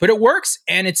but it works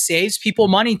and it saves people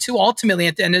money too, ultimately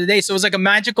at the end of the day. So it's like a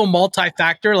magical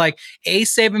multi-factor, like A,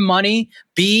 saving money,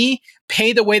 B,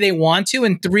 pay the way they want to,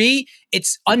 and 3,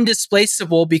 it's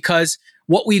undisplaceable because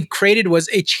what we've created was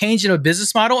a change in a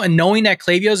business model, and knowing that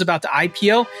Klaviyo is about the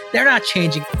IPO, they're not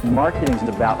changing. Marketing is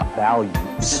about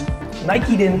values.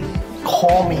 Nike didn't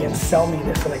call me and sell me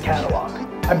this in a catalog.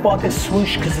 I bought this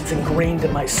swoosh because it's ingrained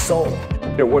in my soul.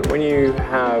 When you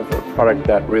have a product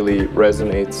that really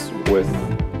resonates with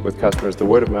customers, the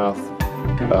word of mouth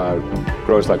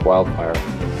grows like wildfire.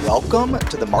 Welcome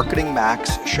to the Marketing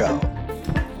Max Show.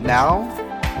 Now,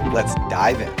 let's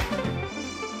dive in.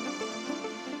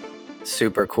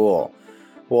 Super cool.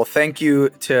 Well, thank you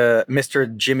to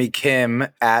Mr. Jimmy Kim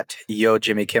at Yo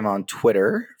Jimmy Kim on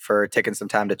Twitter for taking some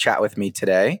time to chat with me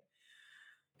today.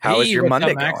 How is your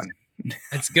Monday going?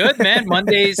 It's good, man.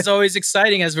 Monday is always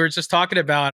exciting, as we were just talking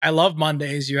about. I love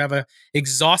Mondays. You have a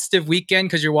exhaustive weekend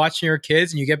because you're watching your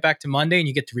kids, and you get back to Monday and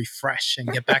you get to refresh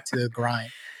and get back to the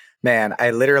grind. Man, I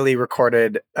literally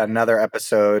recorded another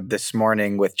episode this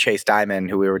morning with Chase Diamond,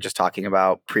 who we were just talking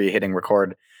about pre-hitting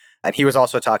record. And he was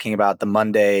also talking about the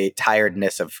Monday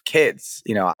tiredness of kids.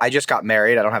 You know, I just got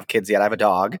married. I don't have kids yet. I have a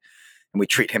dog, and we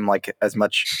treat him like as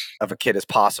much of a kid as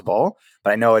possible.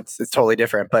 But I know it's totally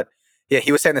different. But yeah,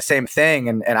 he was saying the same thing.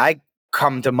 And I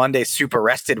come to Monday super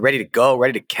rested, ready to go,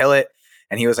 ready to kill it.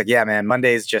 And he was like, yeah, man,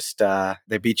 Mondays just,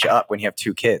 they beat you up when you have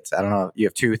 2 kids. I don't know, you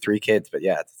have 2, 3 kids, but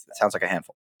yeah, it sounds like a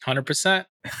handful. 100%.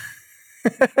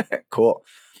 Cool.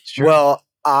 Sure. Well,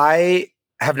 I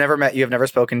have never met you. I've never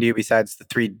spoken to you besides the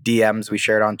 3 DMs we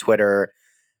shared on Twitter.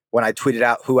 When I tweeted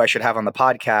out who I should have on the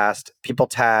podcast, people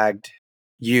tagged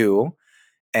you.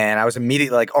 And I was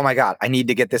immediately like, oh my God, I need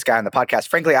to get this guy on the podcast.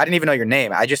 Frankly, I didn't even know your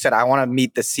name. I just said, I want to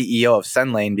meet the CEO of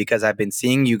Sendlane because I've been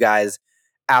seeing you guys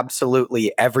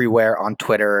absolutely everywhere on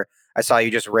Twitter. I saw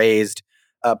you just raised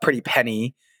a pretty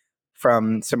penny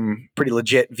from some pretty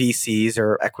legit VCs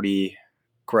or equity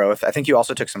growth. I think you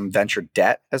also took some venture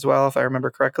debt as well, if I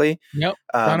remember correctly. Yep.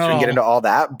 So we can get into all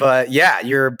that. But yeah,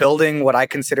 you're building what I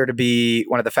consider to be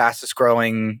one of the fastest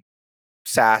growing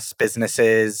SaaS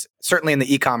businesses, certainly in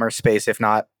the e-commerce space, if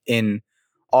not in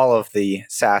all of the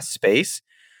SaaS space.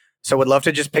 So would love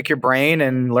to just pick your brain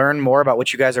and learn more about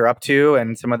what you guys are up to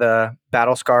and some of the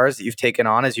battle scars that you've taken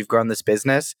on as you've grown this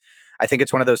business. I think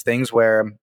it's one of those things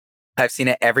where I've seen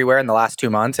it everywhere in the last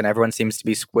 2 months, and everyone seems to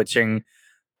be switching.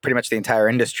 Pretty much the entire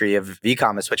industry of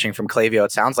e-com is switching from Klaviyo,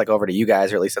 it sounds like, over to you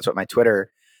guys, or at least that's what my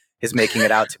Twitter is making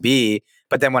it out to be.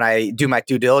 But then when I do my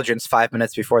due diligence 5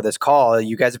 minutes before this call,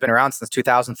 you guys have been around since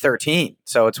 2013.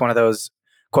 So it's one of those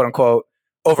quote unquote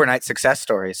overnight success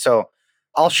stories. So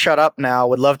I'll shut up now.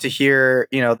 Would love to hear,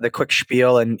 the quick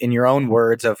spiel in your own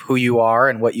words of who you are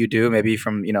and what you do, maybe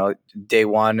from, day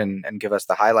one, and give us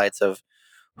the highlights of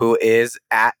who is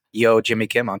at Yo Jimmy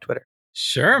Kim on Twitter.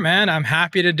 Sure, man. I'm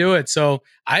happy to do it. So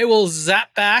I will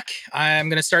zap back. I'm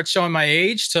going to start showing my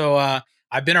age. So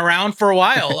I've been around for a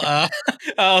while.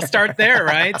 I'll start there,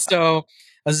 right? So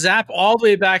a zap all the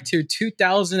way back to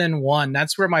 2001.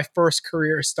 That's where my first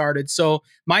career started. So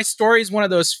my story is one of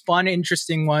those fun,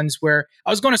 interesting ones where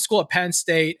I was going to school at Penn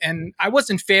State and I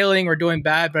wasn't failing or doing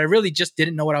bad, but I really just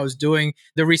didn't know what I was doing.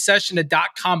 The recession, the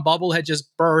dot-com bubble had just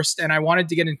burst and I wanted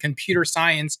to get in computer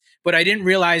science, but I didn't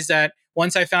realize that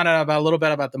once I found out a little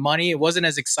bit about the money, it wasn't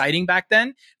as exciting back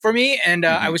then for me. And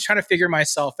I was trying to figure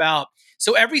myself out.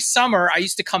 So every summer I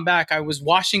used to come back. I was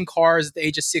washing cars at the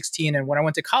age of 16. And when I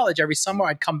went to college, every summer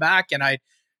I'd come back and I'd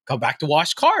go back to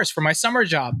wash cars for my summer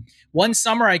job. One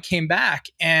summer I came back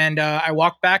and I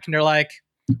walked back and they're like,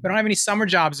 we don't have any summer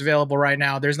jobs available right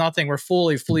now. There's nothing. We're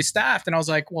fully staffed. And I was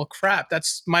like, well, crap,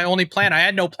 that's my only plan. I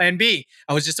had no plan B.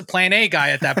 I was just a plan A guy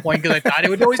at that point because I thought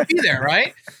it would always be there,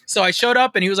 right? So I showed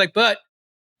up and he was like, but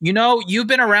you've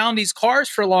been around these cars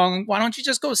for long. Why don't you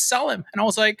just go sell them? And I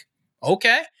was like,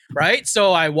 okay, right?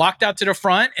 So I walked out to the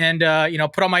front and,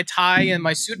 put on my tie and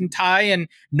my suit and tie and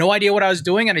no idea what I was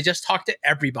doing. And I just talked to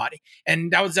everybody.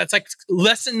 And that's like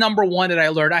lesson number 1 that I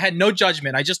learned. I had no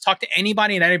judgment. I just talked to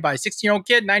anybody and anybody, 16-year-old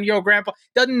kid, 90-year-old grandpa,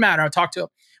 doesn't matter. I talked to him.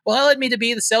 Well, that led me to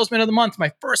be the salesman of the month.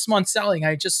 My first month selling,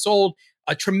 I just sold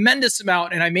a tremendous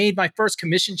amount and I made my first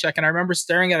commission check. And I remember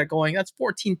staring at it going, that's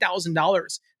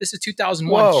 $14,000. This is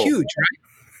 2001. Whoa. Huge,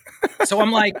 right? So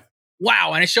I'm like,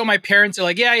 wow. And I show my parents, they're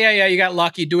like, yeah, you got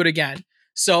lucky, do it again.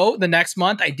 So the next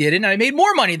month I did it and I made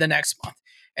more money the next month.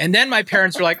 And then my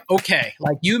parents were like, okay,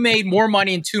 like you made more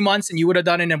money in 2 months than you would have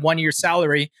done it in 1 year's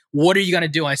salary. What are you going to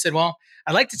do? I said, well,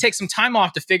 I'd like to take some time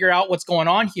off to figure out what's going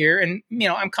on here. And,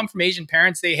 I'm come from Asian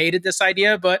parents. They hated this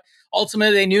idea, but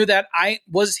ultimately they knew that I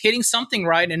was hitting something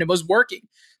right and it was working.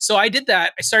 So I did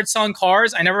that. I started selling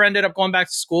cars. I never ended up going back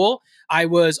to school. I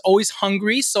was always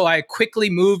hungry. So I quickly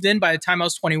moved in. By the time I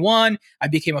was 21, I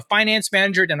became a finance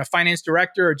manager, then a finance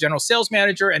director, a general sales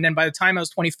manager. And then by the time I was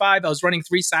 25, I was running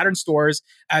 3 Saturn stores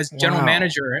as general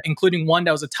manager, including one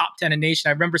that was a top 10 in the nation.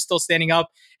 I remember still standing up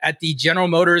at the General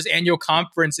Motors annual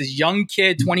conference, this young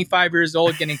kid, 25 years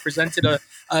old, getting presented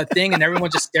a thing and everyone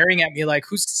just staring at me like,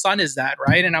 whose son is that,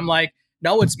 right? And I'm like,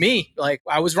 no, it's me. Like,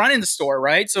 I was running the store,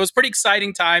 right? So it was pretty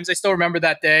exciting times. I still remember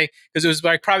that day because it was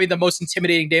like probably the most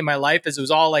intimidating day of my life, as it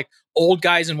was all like old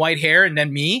guys in white hair and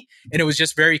then me. And it was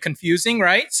just very confusing,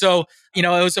 right? So, it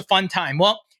was a fun time.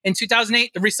 Well, in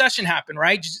 2008, the recession happened,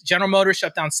 right? General Motors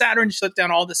shut down Saturn, shut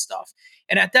down all this stuff.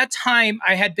 And at that time,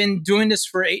 I had been doing this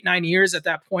for 8, 9 years at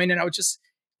that point, and I was just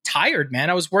tired, man.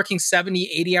 I was working 70,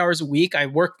 80 hours a week. I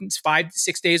worked 5 to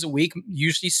 6 days a week,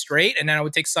 usually straight, and then I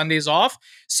would take Sundays off.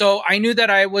 So I knew that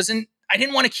I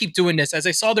didn't want to keep doing this. As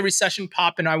I saw the recession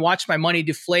pop and I watched my money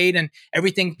deflate and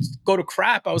everything go to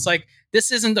crap, I was like,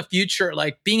 this isn't the future.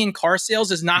 Like, being in car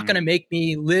sales is not going to make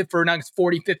me live for next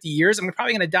 40, 50 years. I'm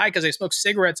probably going to die because I smoke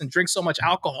cigarettes and drink so much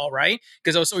alcohol, right?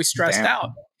 Because I was always stressed out.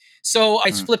 So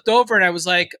I flipped over and I was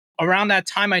like, around that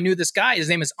time, I knew this guy. His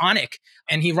name is Anik,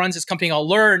 and he runs this company called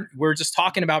Learn. We were just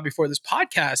talking about before this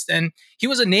podcast, and he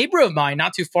was a neighbor of mine,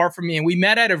 not too far from me. And we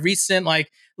met at a recent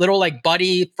little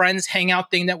buddy friends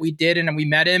hangout thing that we did, and then we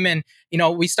met him, and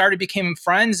we became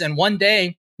friends. And one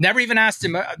day, never even asked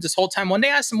him this whole time. One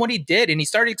day, I asked him what he did, and he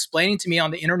started explaining to me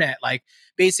on the internet,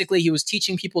 basically, he was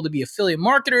teaching people to be affiliate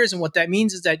marketers, and what that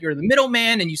means is that you're the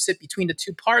middleman and you sit between the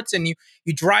two parts, and you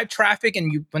drive traffic,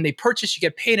 and when they purchase, you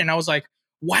get paid. And I was like,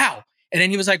 wow. And then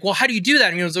he was like, well, how do you do that?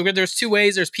 And he was like, there's 2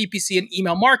 ways. There's PPC and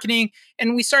email marketing.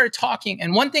 And we started talking,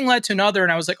 and one thing led to another.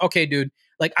 And I was like, okay, dude,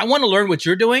 I want to learn what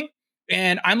you're doing.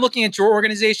 And I'm looking at your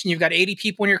organization. You've got 80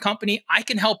 people in your company. I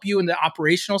can help you in the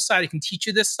operational side. I can teach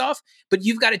you this stuff, but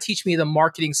you've got to teach me the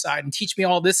marketing side and teach me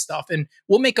all this stuff. And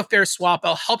we'll make a fair swap.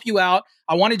 I'll help you out.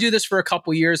 I want to do this for a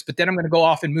couple years, but then I'm going to go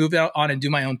off and move on and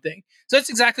do my own thing. So that's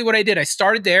exactly what I did. I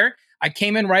started there. I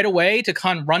came in right away to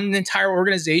kind of run an entire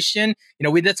organization.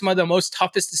 We did some of the most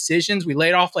toughest decisions. We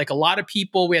laid off a lot of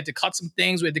people. We had to cut some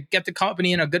things. We had to get the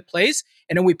company in a good place.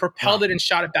 And then we propelled it and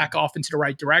shot it back off into the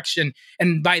right direction.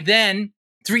 And by then,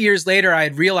 3 years later, I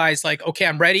had realized okay,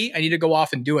 I'm ready. I need to go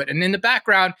off and do it. And in the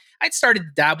background, I'd started to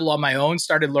dabble on my own,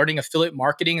 started learning affiliate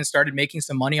marketing and started making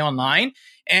some money online.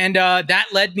 And that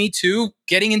led me to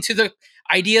getting into the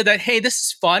idea that, hey, this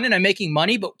is fun and I'm making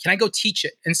money, but can I go teach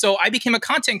it? And so I became a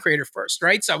content creator first,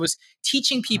 right? So I was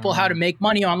teaching people how to make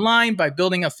money online by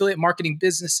building affiliate marketing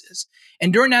businesses.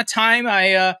 And during that time,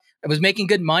 I was making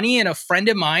good money, and a friend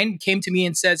of mine came to me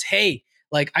and says, hey,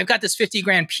 I've got this 50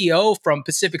 grand PO from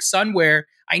Pacific Sunwear.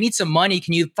 I need some money.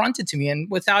 Can you front it to me?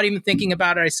 And without even thinking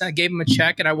about it, I gave him a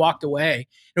check and I walked away.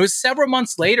 It was several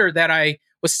months later that I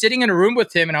was sitting in a room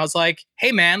with him, and I was like,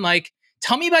 hey man,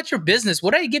 tell me about your business.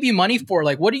 What do I give you money for?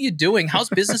 What are you doing? How's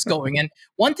business going? And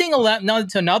one thing led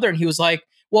to another. And he was like,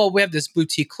 well, we have this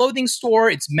boutique clothing store.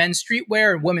 It's men's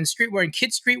streetwear and women's streetwear and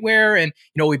kids streetwear. And,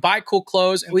 we buy cool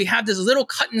clothes. And we have this little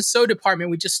cut and sew department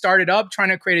we just started up trying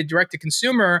to create a direct to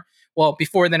consumer. Well,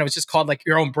 before then it was just called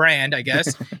your own brand, I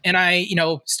guess. And I,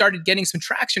 started getting some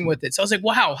traction with it. So I was like,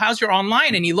 wow, how's your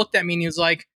online? And he looked at me and he was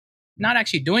like, not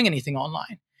actually doing anything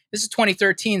online. This is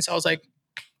 2013. So I was like,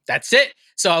 that's it.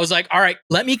 So I was like, all right,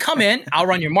 let me come in. I'll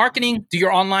run your marketing, do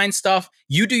your online stuff.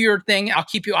 You do your thing. I'll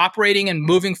keep you operating and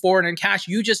moving forward in cash.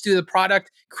 You just do the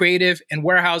product, creative, and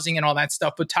warehousing and all that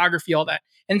stuff, photography, all that.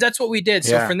 And that's what we did.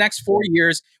 So for the next 4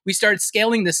 years, we started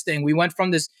scaling this thing. We went from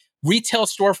this retail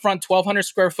storefront, 1,200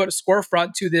 square foot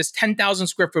storefront, to this 10,000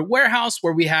 square foot warehouse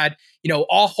where we had,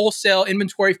 all wholesale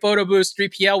inventory, photo booths,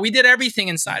 3PL. We did everything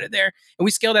inside of there. And we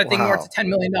scaled that thing north to $10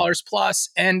 million plus.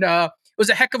 And it was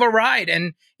a heck of a ride.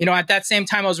 And, at that same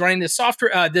time, I was running this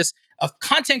a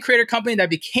content creator company that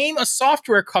became a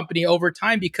software company over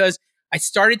time, because I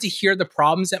started to hear the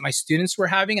problems that my students were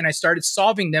having, and I started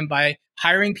solving them by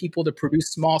hiring people to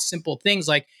produce small, simple things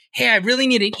like, hey, I really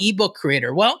need an ebook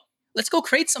creator. Well, let's go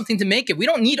create something to make it. We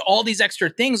don't need all these extra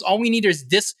things. All we need is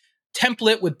this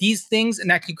template with these things,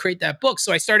 and that can create that book.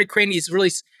 So I started creating these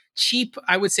really cheap,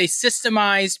 I would say,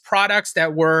 systemized products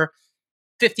that were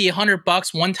 $50,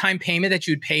 $100 one-time payment that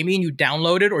you'd pay me, and you'd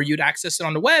download it or you'd access it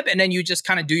on the web, and then you just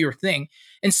kind of do your thing.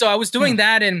 And so I was doing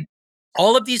that, and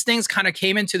all of these things kind of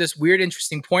came into this weird,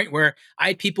 interesting point where I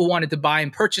had people wanted to buy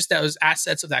and purchase those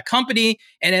assets of that company.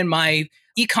 And then my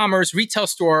e-commerce retail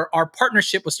store, our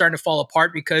partnership was starting to fall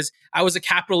apart because I was a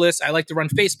capitalist. I like to run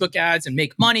Facebook ads and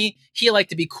make money. He liked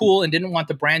to be cool and didn't want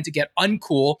the brand to get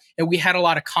uncool. And we had a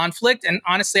lot of conflict. And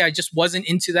honestly, I just wasn't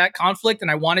into that conflict and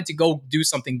I wanted to go do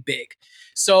something big.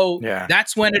 So Yeah.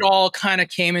 that's when it all kind of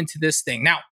came into this thing.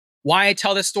 Now, why I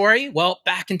tell this story? Well,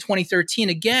 back in 2013,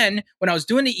 again, when I was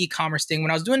doing the e-commerce thing, when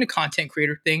I was doing the content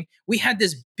creator thing, we had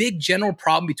this big general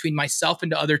problem between myself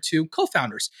and the other two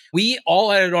co-founders. We all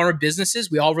had our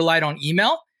businesses. We all relied on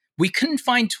email. We couldn't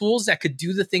find tools that could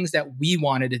do the things that we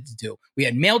wanted it to do. We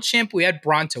had MailChimp, we had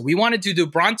Bronto. We wanted to do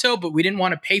Bronto, but we didn't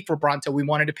want to pay for Bronto. We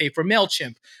wanted to pay for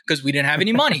MailChimp because we didn't have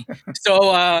any money.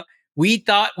 So we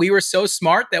thought we were so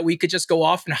smart that we could just go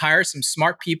off and hire some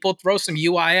smart people, throw some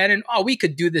UI at it, and we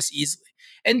could do this easily.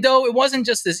 And though it wasn't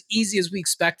just as easy as we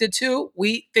expected to,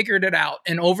 we figured it out.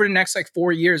 And over the next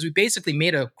 4 years, we basically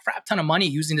made a crap ton of money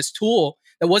using this tool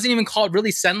that wasn't even called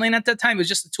really Sendlane at that time. It was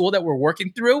just a tool that we're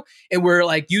working through. And we're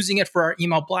using it for our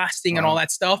email blasting and all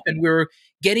that stuff. And we're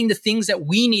getting the things that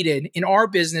we needed in our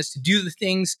business to do the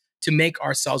things to make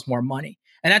ourselves more money.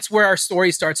 And that's where our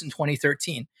story starts in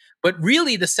 2013. But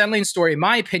really, the Sendlane story, in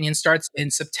my opinion, starts in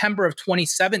September of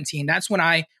 2017. That's when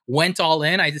I went all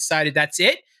in. I decided that's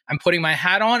it. I'm putting my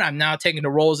hat on. I'm now taking the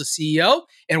role as a CEO,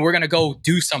 and we're going to go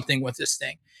do something with this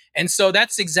thing. And so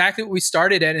that's exactly what we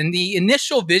started at. And the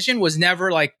initial vision was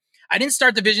never I didn't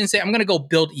start the vision and say, I'm going to go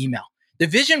build email. The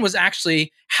vision was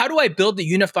actually, how do I build the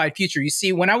unified future? You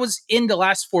see, when I was in the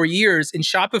last 4 years in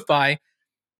Shopify,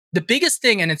 the biggest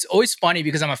thing, and it's always funny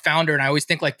because I'm a founder and I always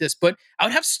think like this, but I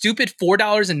would have stupid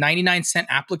 $4.99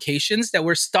 applications that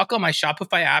were stuck on my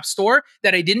Shopify app store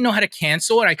that I didn't know how to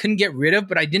cancel and I couldn't get rid of,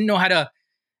 but I didn't know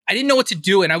what to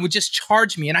do, and I would just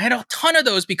charge me. And I had a ton of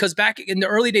those because back in the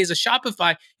early days of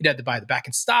Shopify, you'd have to buy the back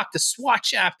in stock, the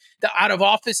Swatch app, the out of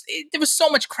office. There was so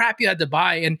much crap you had to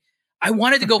buy. And I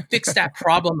wanted to go fix that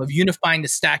problem of unifying the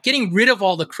stack, getting rid of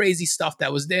all the crazy stuff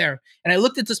that was there. And I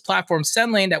looked at this platform,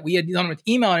 Sendlane, that we had done with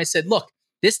email, and I said, look,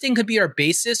 this thing could be our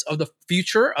basis of the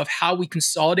future of how we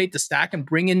consolidate the stack and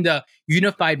bring in the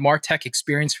unified MarTech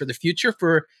experience for the future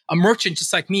for a merchant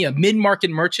just like me, a mid-market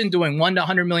merchant doing $1 to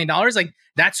 $100 million.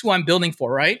 That's who I'm building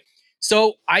for, right?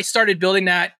 So I started building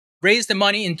that, raised the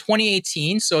money in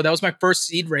 2018. So that was my first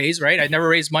seed raise, right? I'd never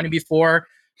raised money before.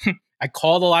 I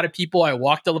called a lot of people. I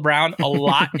walked around a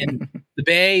lot in the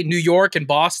Bay, New York, and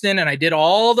Boston. And I did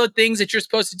all the things that you're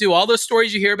supposed to do. All those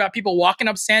stories you hear about people walking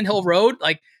up Sand Hill Road,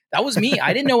 that was me.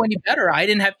 I didn't know any better. I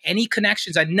didn't have any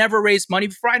connections. I'd never raised money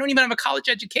before. I don't even have a college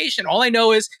education. All I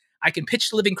know is I can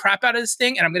pitch the living crap out of this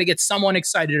thing and I'm going to get someone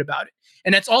excited about it.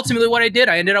 And that's ultimately what I did.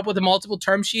 I ended up with multiple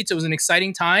term sheets. It was an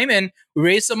exciting time and we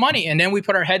raised some money. And then we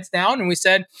put our heads down and we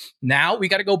said, now we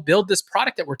got to go build this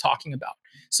product that we're talking about.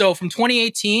 So from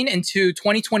 2018 into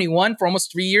 2021, for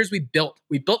almost 3 years, we built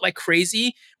like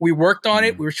crazy. We worked on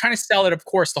it. We were trying to sell it, of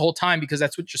course, the whole time because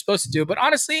that's what you're supposed to do. But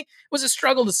honestly, it was a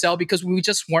struggle to sell because we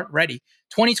just weren't ready.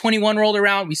 2021 rolled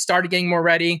around. We started getting more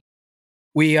ready.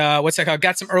 We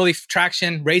got some early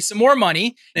traction, raised some more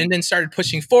money, and then started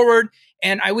pushing forward.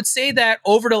 And I would say that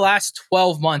over the last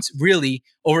 12 months,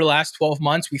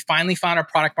 we finally found our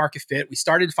product market fit. We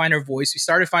started to find our voice. We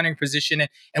started finding our position,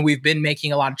 and we've been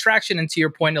making a lot of traction. And to your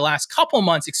point, the last couple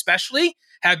months especially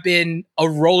have been a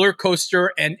roller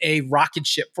coaster and a rocket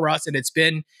ship for us. And it's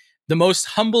been the most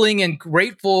humbling and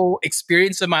grateful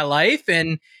experience of my life.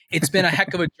 And it's been a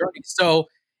heck of a journey. So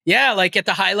yeah, at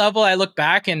the high level, I look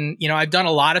back and, I've done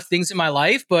a lot of things in my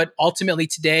life, but ultimately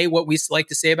today, what we like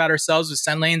to say about ourselves is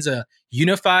Sendlane's a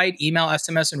unified email,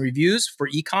 SMS, and reviews for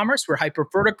e-commerce. We're hyper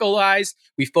verticalized.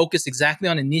 We focus exactly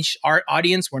on a niche art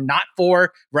audience. We're not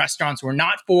for restaurants. We're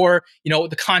not for,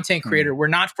 the content creator. We're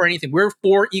not for anything. We're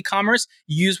for e-commerce.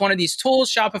 You use one of these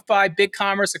tools, Shopify,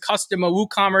 BigCommerce, a custom, a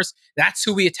WooCommerce. That's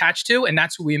who we attach to, and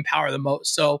that's who we empower the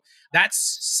most. So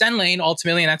that's Sendlane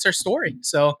ultimately, and that's our story.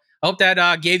 So I hope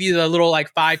that gave you the little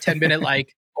 5-10 minute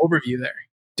overview there.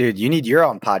 Dude, you need your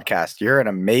own podcast. You're an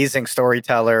amazing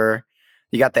storyteller.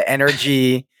 You got the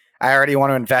energy. I already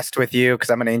want to invest with you because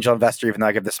I'm an angel investor, even though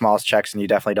I give the smallest checks and you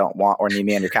definitely don't want or need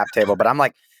me on your cap table. But I'm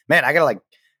like, man, I gotta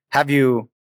have you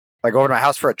over to my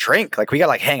house for a drink. We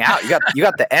gotta hang out. You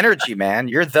got the energy, man.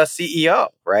 You're the CEO,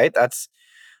 right? That's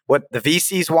what the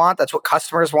VCs want. That's what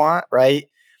customers want, right?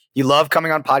 You love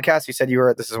coming on podcasts. You said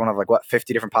this is one of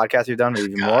 50 different podcasts you've done,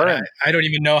 maybe even more. I don't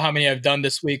even know how many I've done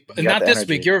this week. Not this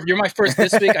week. You're my first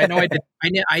this week. I know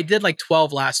I did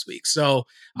 12 last week. So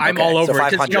I'm all over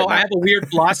it. Because I have a weird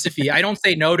philosophy. I don't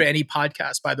say no to any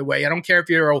podcast, by the way. I don't care if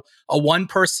you're a one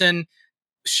person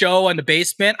show in the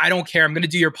basement. I don't care. I'm going to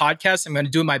do your podcast. I'm going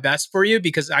to do my best for you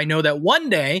because I know that one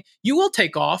day you will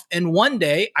take off and one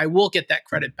day I will get that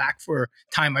credit back for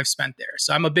time I've spent there.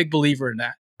 So I'm a big believer in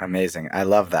that. Amazing. I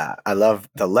love that. I love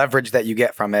the leverage that you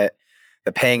get from it,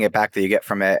 the paying it back that you get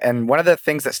from it. And one of the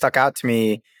things that stuck out to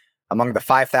me among the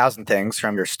 5,000 things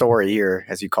from your story, or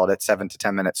as you called it, 7 to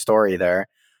 10 minute story there,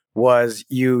 was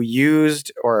you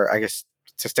used, or I guess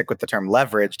to stick with the term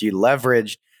leveraged, you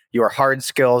leveraged your hard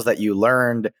skills that you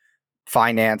learned,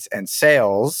 finance and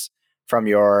sales, from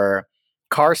your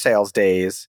car sales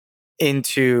days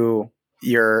into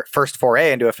your first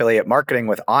foray into affiliate marketing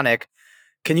with Onic.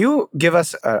 Can you give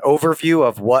us an overview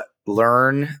of what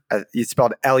Learn, you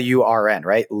spelled Lurn,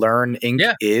 right? Learn Inc.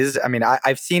 Yeah. is? I mean,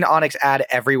 I've seen Onyx ad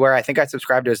everywhere. I think I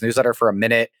subscribed to his newsletter for a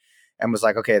minute and was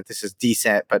like, okay, this is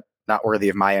decent, but not worthy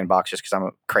of my inbox just because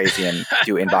I'm crazy and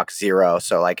do inbox zero.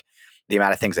 So like the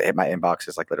amount of things that hit my inbox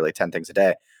is like literally 10 things a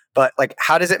day. But like,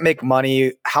 how does it make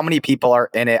money? How many people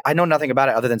are in it? I know nothing about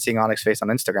it other than seeing Onyx face on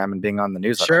Instagram and being on the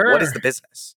newsletter. Sure. What is the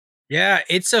business? Yeah,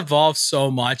 it's evolved so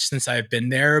much since I've been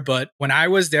there. But when I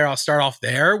was there, I'll start off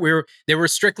there. They were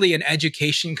strictly an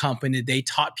education company. They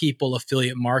taught people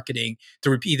affiliate marketing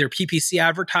through either PPC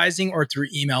advertising or through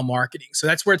email marketing. So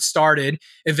that's where it started.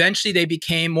 Eventually, they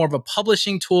became more of a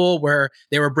publishing tool where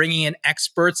they were bringing in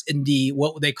experts in the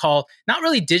what they call not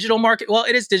really digital market. Well,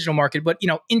 it is digital market, but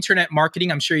internet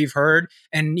marketing. I'm sure you've heard.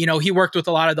 And he worked with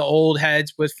a lot of the old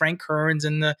heads with Frank Kearns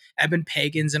and the Eben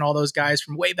Pagans and all those guys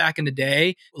from way back in the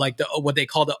day, like what they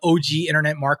call the OG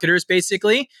internet marketers,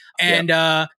 basically.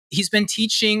 And he's been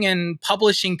teaching and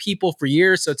publishing people for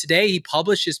years. So today he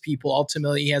publishes people.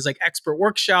 Ultimately, he has like expert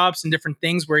workshops and different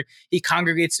things where he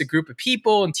congregates a group of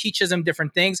people and teaches them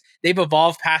different things. They've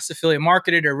evolved past affiliate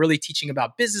marketer to really teaching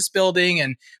about business building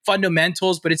and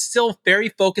fundamentals, but it's still very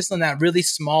focused on that really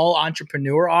small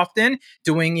entrepreneur, often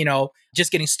doing,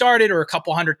 just getting started or a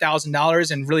couple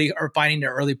 $100,000 and really are finding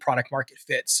their early product market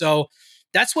fit. So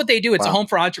that's what they do. It's a home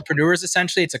for entrepreneurs,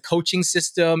 essentially. It's a coaching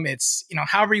system. It's,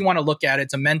 however you want to look at it.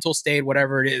 It's a mental state,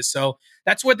 whatever it is. So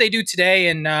that's what they do today.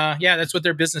 And that's what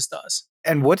their business does.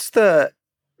 And what's the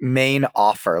main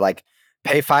offer? Like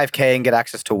pay $5K and get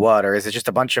access to what? Or is it just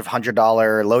a bunch of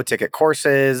 $100 low ticket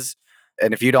courses?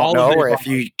 And if you don't know, or if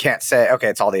you can't say, okay,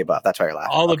 it's all the above. That's why you're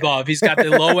laughing. All above. He's got the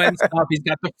low end stuff. He's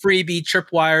got the freebie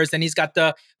tripwires. And he's got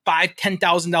the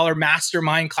 $10,000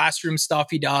 mastermind classroom stuff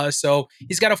he does. So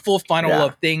he's got a full funnel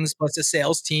of things, plus a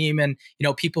sales team and,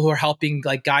 people who are helping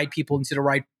like guide people into the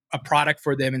right a product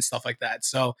for them and stuff like that.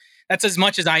 So that's as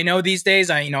much as I know these days.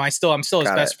 I'm still his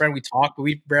best friend. We talk, but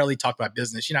we barely talk about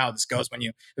business. You know how this goes when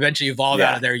you eventually evolve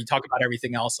out of there. You talk about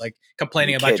everything else, like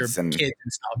complaining about your kids and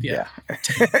stuff.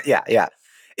 Yeah.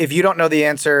 If you don't know the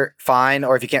answer, fine.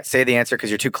 Or if you can't say the answer because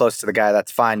you're too close to the guy,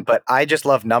 that's fine. But I just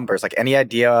love numbers. Like any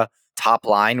idea, top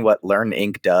line, what Learn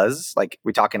Inc. does? Like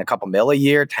we talking a couple mil a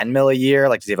year, 10 mil a year?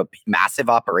 Like does he have a massive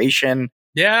operation?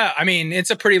 Yeah, I mean, it's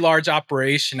a pretty large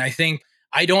operation. I think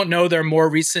I don't know their more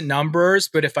recent numbers,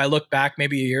 but if I look back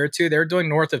maybe a year or two, they're doing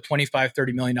north of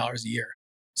 $25-30 million a year.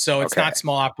 So it's not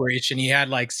small operation. He had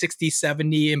like 60,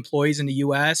 70 employees in the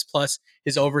US plus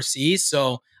his overseas.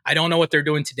 So I don't know what they're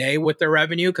doing today with their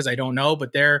revenue because I don't know,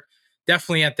 but they're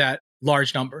definitely at that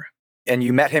large number. And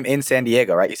you met him in San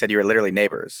Diego, right? You said you were literally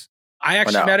neighbors. I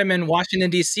actually met him in Washington,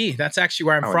 D.C. That's actually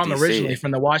where I'm from DC. originally, from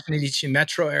the Washington, D.C.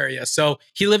 metro area. So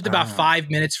he lived about 5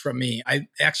 minutes from me. I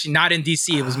actually not in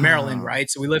D.C. It was Maryland, right?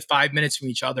 So we lived 5 minutes from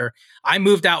each other. I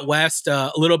moved out west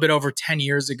a little bit over 10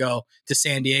 years ago to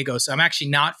San Diego. So I'm actually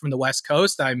not from the West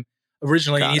Coast. I'm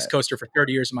originally an East Coaster for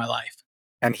 30 years of my life.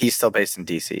 And he's still based in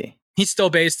D.C.? He's still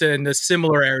based in the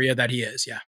similar area that he is,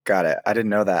 yeah. Got it. I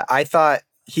didn't know that. I thought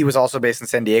he was also based in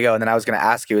San Diego. And then I was going to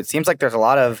ask you, it seems like there's a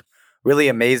lot of really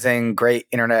amazing, great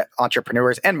internet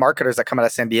entrepreneurs and marketers that come out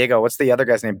of San Diego. What's the other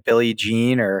guy's name? Billy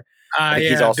Jean, or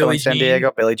he's also Billy in San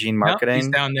Diego. Billy Jean Marketing. He's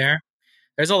down there.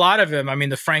 There's a lot of them. I mean,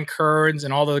 the Frank Kearns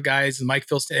and all the guys, and Mike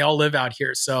Philst, they all live out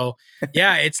here. So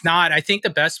yeah, it's not. I think the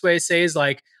best way to say is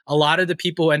like a lot of the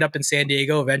people who end up in San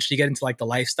Diego eventually get into like the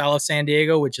lifestyle of San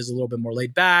Diego, which is a little bit more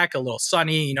laid back, a little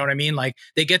sunny. You know what I mean? Like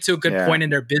they get to a good point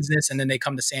in their business and then they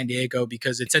come to San Diego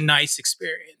because it's a nice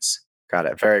experience. Got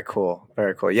it. Very cool.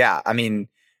 Very cool. Yeah. I mean,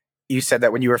 you said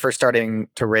that when you were first starting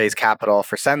to raise capital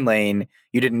for Sendlane,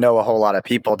 you didn't know a whole lot of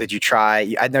people. Did you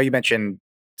try? I know you mentioned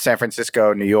San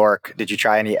Francisco, New York. Did you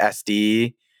try any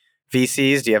SD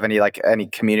VCs? Do you have any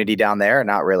community down there?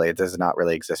 Not really. It does not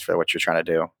really exist for what you're trying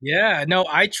to do. Yeah, no,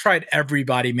 I tried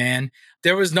everybody, man.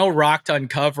 There was no rock to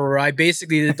uncover. I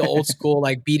basically did the old school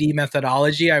like BD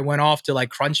methodology. I went off to like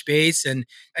Crunchbase and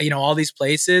all these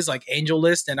places like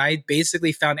AngelList, and I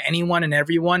basically found anyone and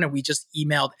everyone, and we just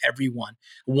emailed everyone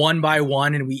one by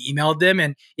one, and we emailed them.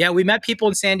 And yeah, we met people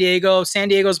in San Diego. San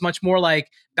Diego is much more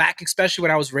like back, especially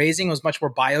when I was raising, it was much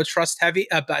more biotrust heavy,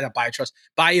 not biotrust,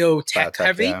 biotech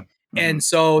heavy. Yeah. And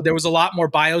so there was a lot more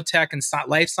biotech and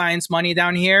life science money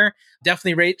down here.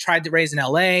 Definitely tried to raise in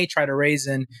LA, tried to raise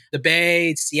in the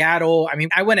Bay, Seattle. I mean,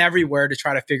 I went everywhere to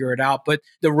try to figure it out. But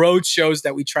the road shows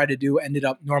that we tried to do ended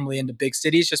up normally in the big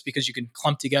cities, just because you can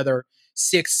clump together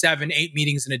 6, 7, 8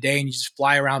 meetings in a day, and you just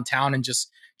fly around town and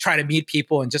just try to meet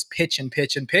people and just pitch and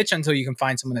pitch and pitch until you can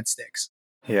find someone that sticks.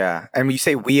 Yeah. And when you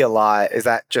say we a lot, is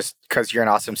that just because you're an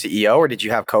awesome CEO, or did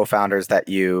you have co-founders that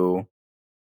you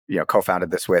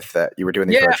co-founded this with, that you were doing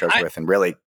these roadshows with and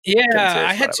really? Yeah,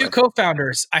 I had two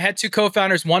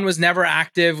co-founders. One was never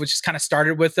active, which just kind of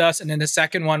started with us. And then the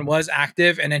second one was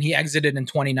active, and then he exited in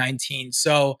 2019.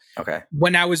 So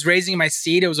when I was raising my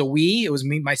seed, it was a we. It was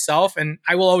me, myself. And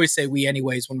I will always say we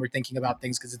anyways when we're thinking about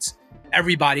things, because it's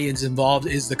everybody is involved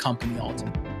is the company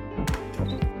ultimately.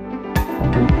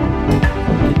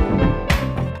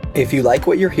 If you like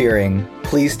what you're hearing,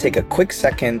 please take a quick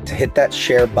second to hit that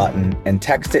share button and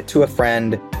text it to a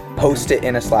friend, post it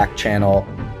in a Slack channel,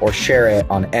 or share it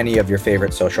on any of your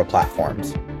favorite social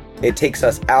platforms. It takes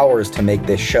us hours to make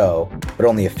this show, but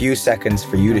only a few seconds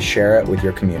for you to share it with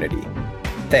your community.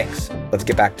 Thanks. Let's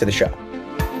get back to the show.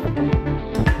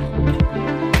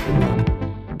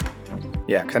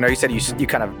 Yeah, because I know you said you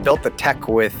kind of built the tech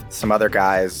with some other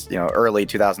guys, early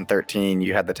 2013.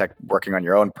 You had the tech working on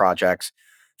your own projects.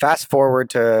 Fast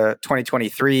forward to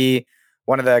 2023,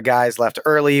 one of the guys left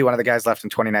early, one of the guys left in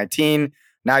 2019.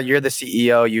 Now you're the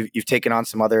CEO. You've taken on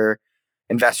some other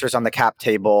investors on the cap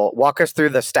table. Walk us through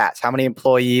the stats. How many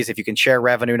employees? If you can share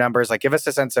revenue numbers, like give us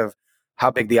a sense of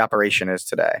how big the operation is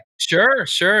today.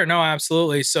 Sure. No,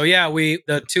 absolutely. So yeah,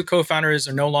 the two co-founders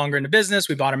are no longer in the business.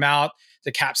 We bought them out.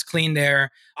 The cap's clean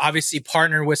there. Obviously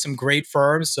partnered with some great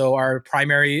firms. So our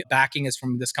primary backing is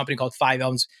from this company called Five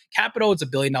Elms Capital. It's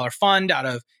 $1 billion fund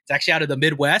it's actually out of the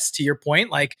Midwest, to your point,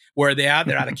 like where they are.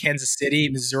 They're out of Kansas City,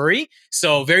 Missouri.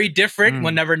 So very different.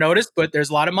 One never noticed, but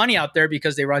there's a lot of money out there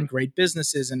because they run great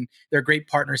businesses and they're great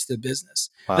partners to the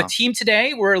business. Wow. The team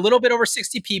today, we're a little bit over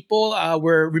 60 people.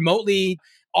 We're remotely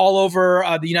all over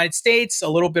the United States, a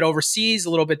little bit overseas, a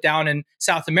little bit down in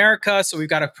South America. So we've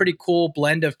got a pretty cool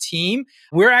blend of team.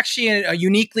 We're actually a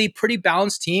uniquely pretty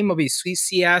balanced team of a sweet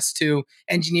CS to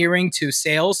engineering to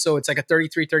sales. So it's like a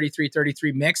 33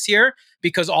 mix here,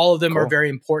 because all of them are very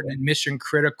important and mission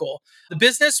critical. The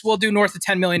business will do north of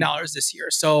 $10 million this year.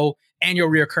 So annual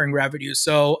recurring revenue.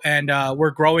 So, and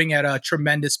we're growing at a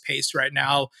tremendous pace right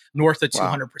now, north of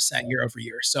 200% year over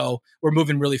year. So we're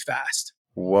moving really fast.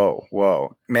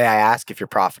 Whoa. May I ask if you're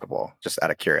profitable, just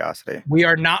out of curiosity? We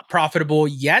are not profitable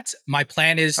yet. My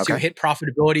plan is to hit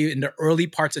profitability in the early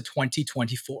parts of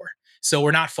 2024. So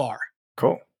we're not far.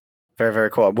 Cool. Very,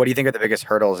 very cool. What do you think are the biggest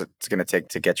hurdles it's going to take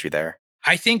to get you there?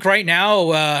 I think right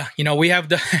now, we have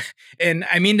and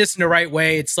I mean this in the right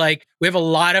way. It's like we have a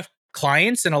lot of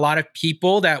clients and a lot of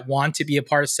people that want to be a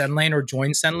part of Sendlane or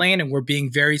join Sendlane, and we're being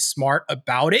very smart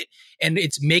about it. And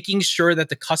it's making sure that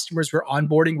the customers we're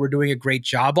onboarding, we're doing a great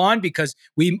job on, because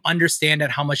we understand that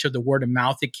how much of the word of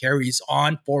mouth it carries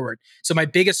on forward. So my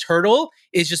biggest hurdle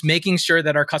is just making sure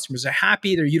that our customers are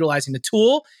happy, they're utilizing the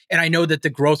tool. And I know that the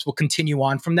growth will continue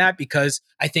on from that, because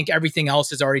I think everything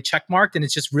else is already checkmarked, and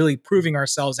it's just really proving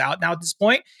ourselves out now at this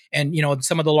point. And,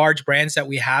 some of the large brands that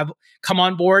we have come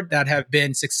on board that have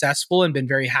been successful and been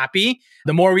very happy,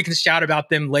 the more we can shout about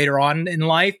them later on in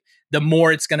life, the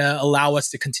more it's going to allow us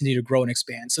to continue to grow and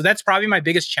expand. So that's probably my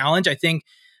biggest challenge. I think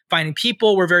finding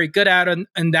people we're very good at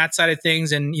on that side of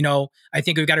things. And, I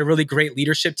think we've got a really great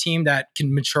leadership team that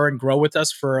can mature and grow with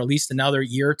us for at least another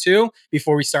year or two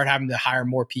before we start having to hire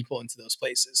more people into those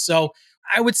places. So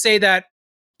I would say that,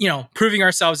 proving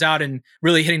ourselves out and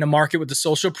really hitting the market with the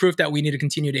social proof that we need to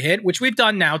continue to hit, which we've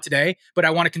done now today, but I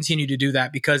want to continue to do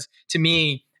that, because to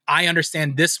me, I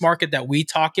understand this market that we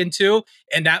talk into,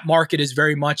 and that market is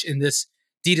very much in this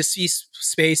D2C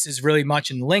space, is really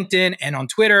much in LinkedIn and on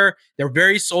Twitter. They're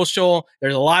very social.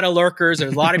 There's a lot of lurkers.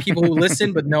 There's a lot of people who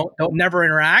listen, but don't never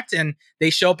interact. And they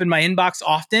show up in my inbox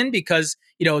often because,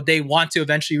 they want to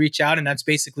eventually reach out. And that's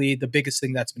basically the biggest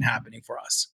thing that's been happening for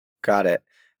us. Got it.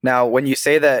 Now, when you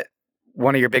say that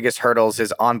one of your biggest hurdles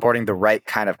is onboarding the right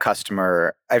kind of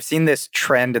customer, I've seen this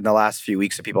trend in the last few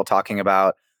weeks of people talking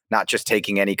about not just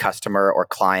taking any customer or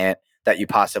client that you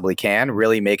possibly can,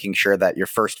 really making sure that your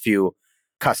first few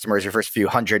customers, your first few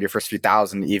hundred, your first few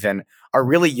thousand even, are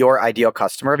really your ideal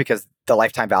customer, because the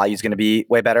lifetime value is going to be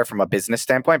way better from a business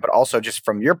standpoint, but also just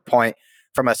from your point,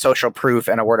 from a social proof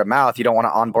and a word of mouth, you don't want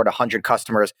to onboard 100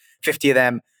 customers, 50 of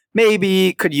them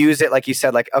maybe could use it. Like you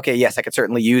said, like, okay, yes, I could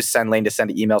certainly use Sendlane to send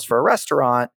emails for a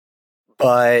restaurant,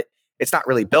 but it's not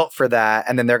really built for that.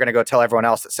 And then they're going to go tell everyone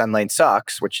else that Sendlane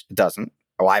sucks, which it doesn't.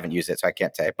 Oh, I haven't used it, so I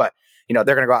can't say. But they're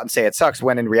going to go out and say it sucks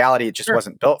when in reality it just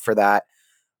wasn't built for that.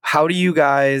 How do you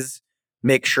guys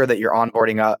make sure that you're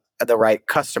onboarding the right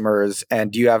customers?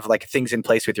 And do you have like things in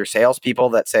place with your salespeople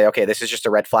that say, okay, this is just a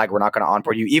red flag, we're not going to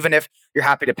onboard you, even if you're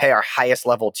happy to pay our highest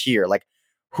level tier? Like,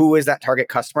 who is that target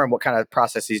customer, and what kind of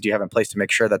processes do you have in place to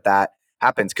make sure that that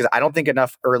happens? Because I don't think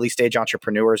enough early stage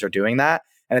entrepreneurs are doing that.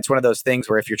 And it's one of those things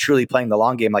where if you're truly playing the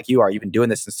long game like you are, you've been doing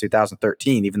this since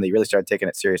 2013, even though you really started taking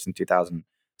it serious in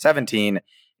 2017,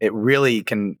 it really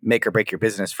can make or break your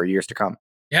business for years to come.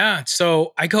 Yeah.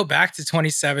 So I go back to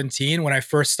 2017 when I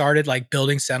first started like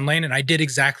building Sendlane, and I did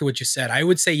exactly what you said. I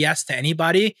would say yes to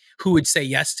anybody who would say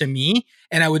yes to me,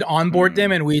 and I would onboard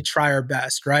them and we'd try our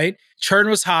best, right? Churn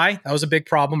was high. That was a big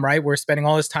problem, right? We're spending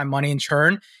all this time, money in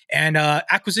churn. And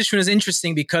acquisition is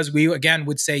interesting because we, again,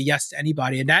 would say yes to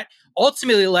anybody. And that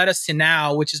ultimately led us to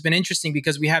now, which has been interesting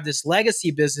because we have this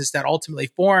legacy business that ultimately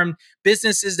formed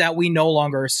businesses that we no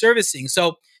longer are servicing.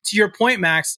 So to your point,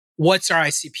 Max, what's our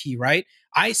ICP, right?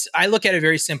 I look at it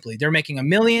very simply. They're making $1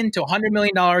 million to $100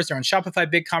 million. They're on Shopify,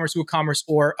 BigCommerce, WooCommerce,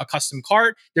 or a custom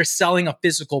cart. They're selling a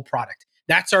physical product.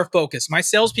 That's our focus. My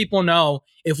salespeople know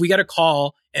if we get a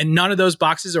call and none of those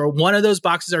boxes or one of those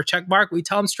boxes are check mark, we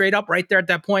tell them straight up right there at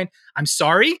that point, I'm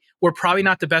sorry, we're probably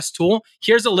not the best tool.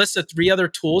 Here's a list of 3 other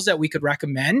tools that we could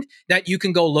recommend that you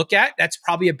can go look at. That's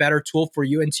probably a better tool for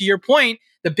you. And to your point,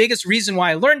 the biggest reason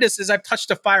why I learned this is I've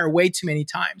touched a fire way too many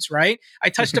times, right? I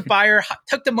touched a fire,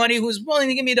 took the money, who was willing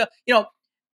to give me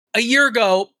a year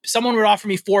ago, someone would offer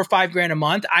me $4 or $5 grand a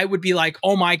month. I would be like,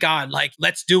 oh my God, like,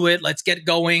 let's do it. Let's get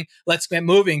going. Let's get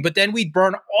moving. But then we'd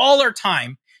burn all our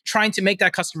time trying to make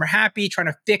that customer happy, trying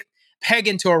to fix peg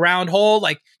into a round hole,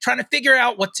 like trying to figure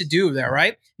out what to do there,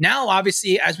 right? Now,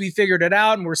 obviously, as we figured it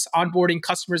out and we're onboarding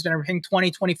customers that are paying 20,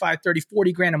 25, 30,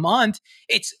 40 grand a month,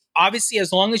 it's obviously,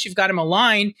 as long as you've got them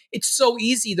aligned, it's so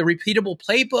easy. The repeatable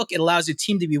playbook, it allows your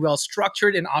team to be well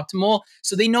structured and optimal.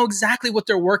 So they know exactly what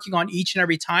they're working on each and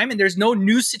every time. And there's no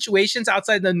new situations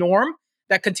outside the norm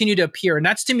that continue to appear. And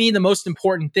that's, to me, the most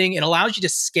important thing. It allows you to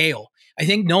scale. I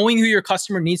think knowing who your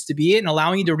customer needs to be and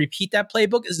allowing you to repeat that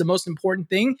playbook is the most important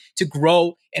thing to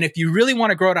grow. And if you really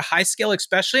want to grow at a high scale,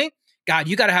 especially, God,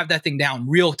 you got to have that thing down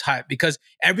real tight, because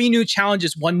every new challenge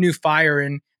is one new fire.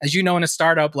 And as you know, in a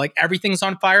startup, like everything's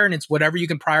on fire and it's whatever you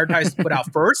can prioritize to put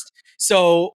out first.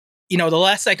 So, the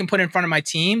less I can put in front of my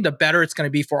team, the better it's going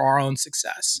to be for our own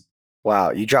success.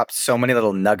 Wow. You dropped so many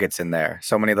little nuggets in there.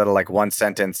 So many little like one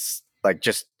sentence, like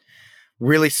just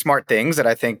really smart things that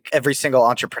I think every single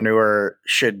entrepreneur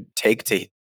should take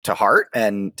to heart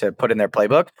and to put in their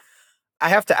playbook. I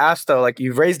have to ask though, like,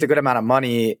 you've raised a good amount of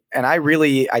money, and I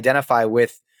really identify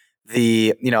with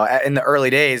the, in the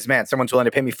early days, man, someone's willing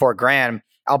to pay me $4 grand.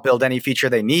 I'll build any feature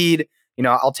they need.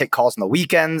 I'll take calls on the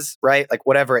weekends, right? Like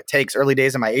whatever it takes. Early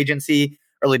days of my agency,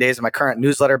 early days of my current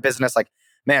newsletter business. Like,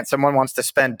 man, someone wants to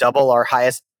spend double our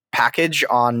highest package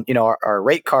on, our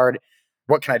rate card.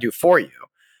 What can I do for you?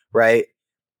 Right?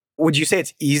 Would you say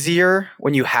it's easier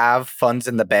when you have funds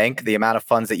in the bank, the amount of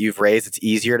funds that you've raised, it's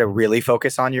easier to really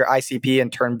focus on your ICP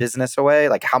and turn business away?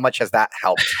 Like, how much has that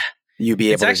helped you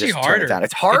be able to just turn it down?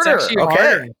 It's harder. It's actually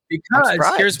harder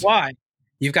because here's why.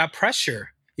 You've got pressure.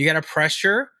 You got a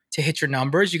pressure to hit your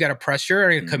numbers. You got a pressure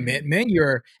and a commitment.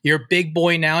 You're a big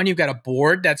boy now, and you've got a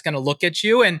board that's going to look at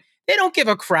you, and they don't give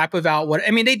a crap about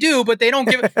they do, but they don't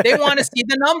give, they want to see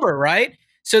the number, right?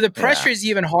 So the pressure is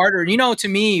even harder. To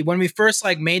me, when we first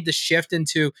made the shift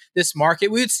into this market,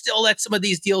 we would still let some of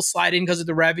these deals slide in because of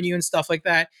the revenue and stuff like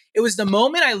that. It was the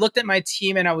moment I looked at my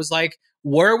team and I was like,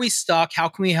 where are we stuck? How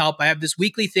can we help? I have this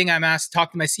weekly thing I'm asked to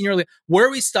talk to my senior leader. Where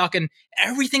are we stuck? And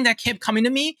everything that kept coming to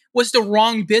me was the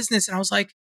wrong business. And I was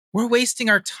like, we're wasting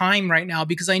our time right now,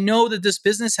 because I know that this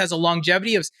business has a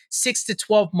longevity of 6 to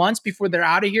 12 months before they're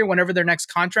out of here, whenever their next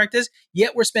contract is.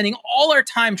 Yet we're spending all our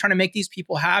time trying to make these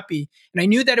people happy. And I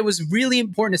knew that it was really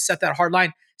important to set that hard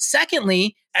line.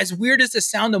 Secondly, as weird as this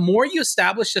sounds, the more you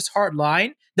establish this hard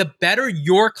line, the better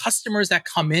your customers that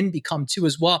come in become too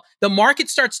as well. The market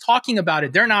starts talking about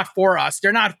it. They're not for us.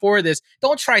 They're not for this.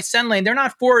 Don't try Sendlane. They're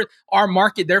not for our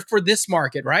market. They're for this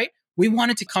market, right? We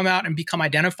wanted to come out and become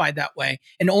identified that way.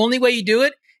 And the only way you do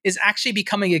it is actually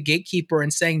becoming a gatekeeper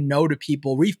and saying no to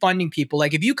people, refunding people.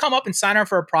 Like, if you come up and sign up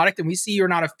for a product and we see you're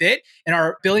not a fit and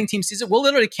our billing team sees it, we'll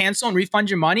literally cancel and refund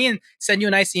your money and send you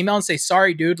a nice email and say,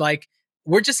 sorry, dude, like,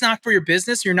 we're just not for your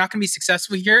business. You're not going to be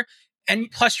successful here. And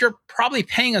plus, you're probably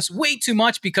paying us way too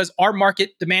much because our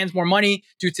market demands more money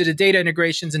due to the data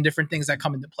integrations and different things that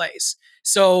come into place.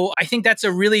 So I think that's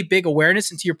a really big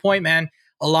awareness. And to your point, man,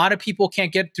 a lot of people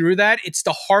can't get through that. It's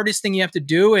the hardest thing you have to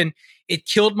do. And it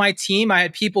killed my team. I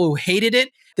had people who hated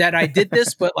it that I did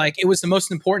this, but like it was the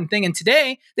most important thing. And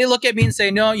today they look at me and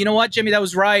say, no, you know what, Jimmy, that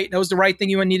was right. That was the right thing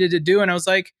you needed to do. And I was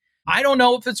like, I don't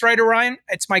know if it's right or Ryan.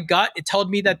 It's my gut. It told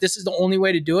me that this is the only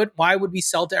way to do it. Why would we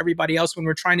sell to everybody else when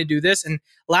we're trying to do this? And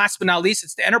last but not least,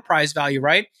 it's the enterprise value,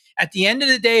 right? At the end of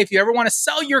the day, if you ever want to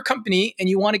sell your company and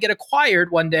you want to get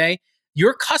acquired one day,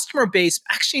 your customer base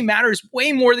actually matters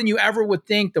way more than you ever would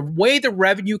think. The way the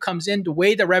revenue comes in, the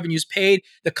way the revenue is paid,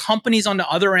 the companies on the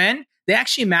other end, they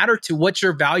actually matter to what's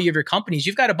your value of your companies.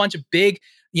 You've got a bunch of big,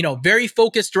 very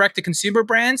focused direct to consumer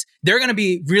brands. They're going to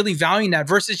be really valuing that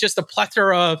versus just a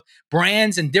plethora of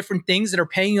brands and different things that are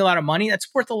paying you a lot of money. That's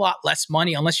worth a lot less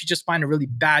money unless you just find a really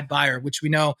bad buyer, which we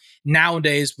know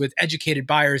nowadays with educated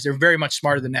buyers, they're very much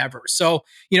smarter than ever. So,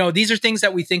 these are things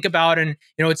that we think about. And,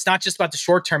 it's not just about the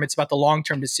short term, it's about the long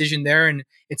term decision there. And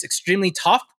it's extremely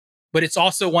tough, but it's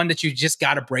also one that you just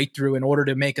got to break through in order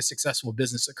to make a successful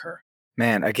business occur.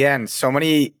 Man, again, so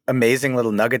many amazing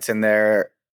little nuggets in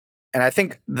there. And I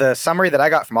think the summary that I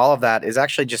got from all of that is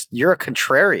actually just you're a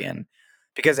contrarian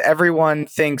because everyone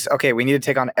thinks, okay, we need to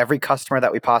take on every customer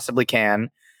that we possibly can.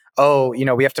 Oh,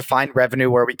 we have to find revenue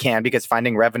where we can because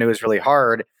finding revenue is really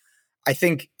hard. I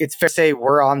think it's fair to say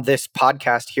we're on this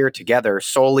podcast here together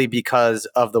solely because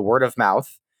of the word of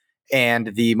mouth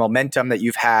and the momentum that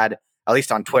you've had, at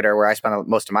least on Twitter, where I spend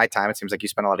most of my time. It seems like you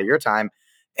spend a lot of your time.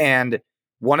 And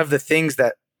one of the things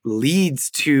that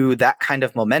leads to that kind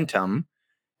of momentum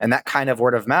and that kind of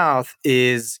word of mouth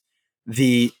is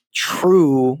the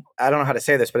true, I don't know how to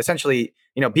say this, but essentially,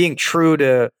 being true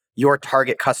to your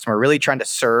target customer, really trying to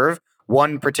serve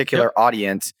one particular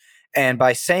audience. And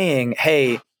by saying,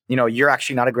 hey, you're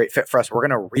actually not a great fit for us, we're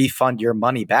going to refund your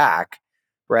money back,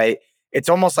 right? It's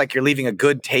almost like you're leaving a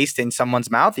good taste in someone's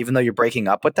mouth, even though you're breaking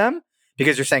up with them,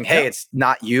 because you're saying, hey, it's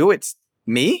not you, it's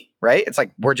me, right? It's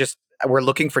like, we're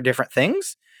looking for different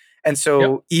things. And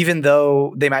so even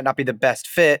though they might not be the best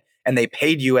fit and they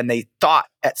paid you and they thought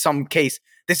at some case,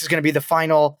 this is going to be the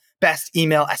final best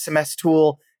email SMS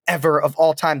tool ever of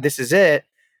all time, this is it.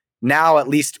 Now, at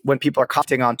least when people are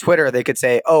commenting on Twitter, they could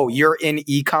say, oh, you're in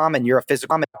e-com and you're a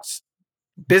physical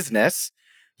business.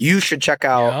 You should check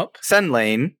out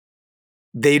Sendlane.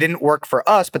 They didn't work for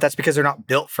us, but that's because they're not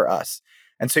built for us.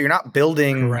 And so you're not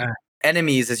building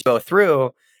enemies as you go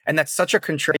through. And that's such a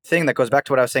contrary thing that goes back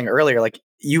to what I was saying earlier. Like,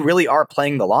 you really are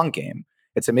playing the long game.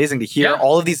 It's amazing to hear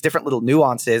all of these different little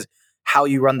nuances, how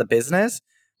you run the business,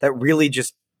 that really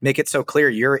just make it so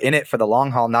clear you're in it for the long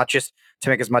haul, not just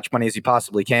to make as much money as you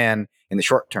possibly can in the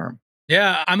short term.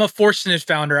 Yeah, I'm a fortunate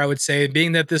founder, I would say.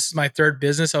 Being that this is my third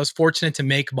business, I was fortunate to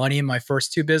make money in my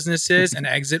first two businesses and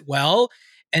exit well.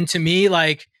 And to me,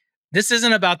 like, this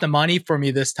isn't about the money for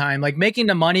me this time. Like, making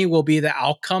the money will be the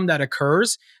outcome that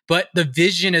occurs, but the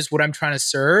vision is what I'm trying to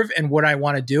serve and what I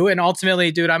want to do. And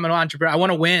ultimately, dude, I'm an entrepreneur. I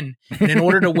want to win. And in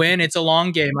order to win, it's a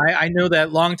long game. I know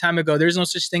that long time ago, there's no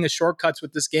such thing as shortcuts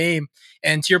with this game.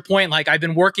 And to your point, like, I've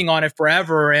been working on it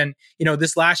forever. And,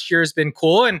 this last year has been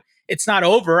cool. And it's not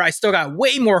over. I still got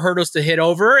way more hurdles to hit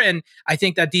over. And I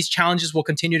think that these challenges will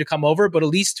continue to come over, but at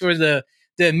least for the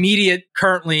immediate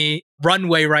currently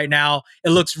runway right now, it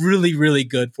looks really, really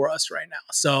good for us right now.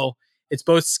 So it's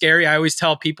both scary. I always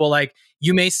tell people, like,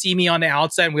 you may see me on the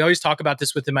outside, and we always talk about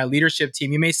this within my leadership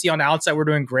team. You may see on the outside we're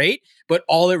doing great, but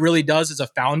all it really does as a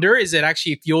founder is it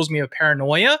actually fuels me with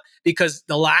paranoia, because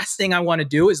the last thing I want to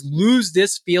do is lose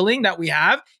this feeling that we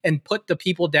have and put the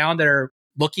people down that are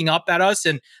looking up at us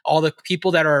and all the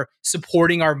people that are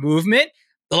supporting our movement.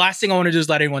 The last thing I want to do is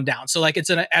let anyone down. So like, it's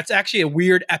actually a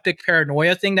weird, epic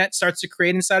paranoia thing that starts to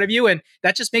create inside of you. And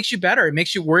that just makes you better. It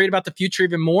makes you worried about the future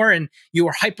even more. And you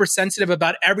are hypersensitive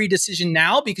about every decision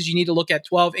now, because you need to look at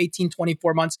 12, 18,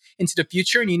 24 months into the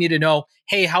future. And you need to know,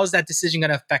 hey, how's that decision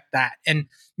going to affect that? And,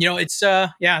 it's,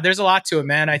 there's a lot to it,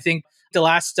 man. I think the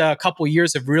last couple of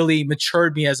years have really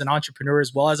matured me as an entrepreneur,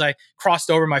 as well as I crossed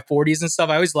over my 40s and stuff.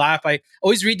 I always laugh. I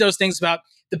always read those things about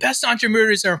the best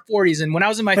entrepreneurs are in 40s. And when I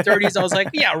was in my 30s, I was like,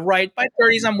 yeah, right. By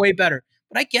 30s, I'm way better.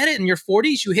 But I get it. In your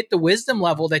 40s, you hit the wisdom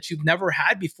level that you've never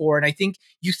had before. And I think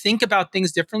you think about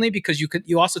things differently, because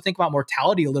you also think about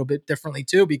mortality a little bit differently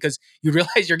too, because you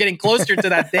realize you're getting closer to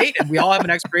that date, and we all have an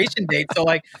expiration date. So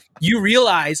like, you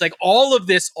realize like all of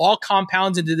this all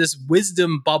compounds into this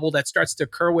wisdom bubble that starts to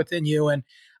occur within you. And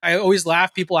I always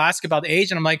laugh. People ask about the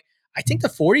age, and I'm like, I think the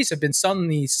 40s have been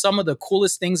some of the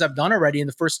coolest things I've done already in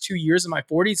the first 2 years of my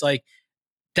 40s. Like,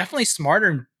 definitely smarter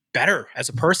and better as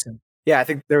a person. Yeah, I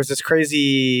think there was this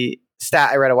crazy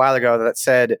stat I read a while ago that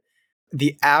said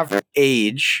the average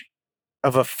age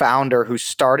of a founder who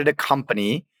started a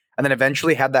company and then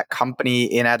eventually had that company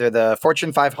in either the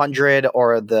Fortune 500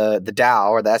 or the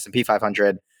Dow or the S&P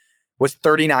 500 was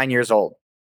 39 years old.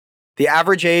 The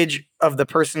average age of the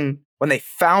person when they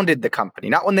founded the company,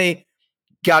 not when they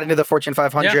got into the Fortune Yeah,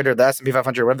 500 or the S&P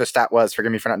 500, whatever the stat was,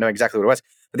 forgive me for not knowing exactly what it was,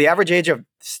 but the average age of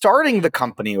starting the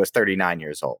company was 39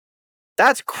 years old.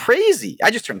 That's crazy.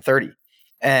 I just turned 30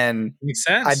 and makes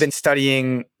I've sense. been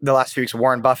studying the last few weeks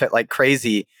Warren Buffett like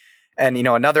crazy. And,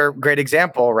 another great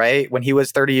example, right? When he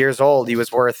was 30 years old, he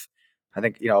was worth, I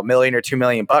think, $1 million or $2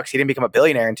 million. He didn't become a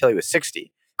billionaire until he was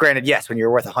 60. Granted, yes, when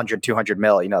you're worth 100, 200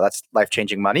 mil, that's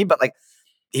life-changing money. But like,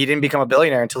 he didn't become a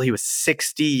billionaire until he was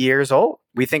 60 years old.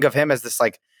 We think of him as this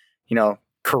like,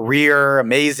 career,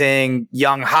 amazing,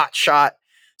 young, hot shot,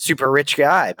 super rich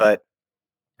guy. But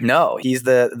no, he's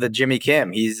the Jimmy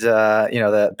Kim. He's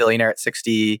the billionaire at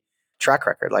 60 track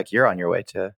record. Like you're on your way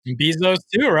And Bezos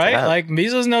too, to right? have. Like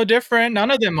Bezos no different.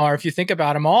 None of them are. If you think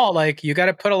about them all, like you got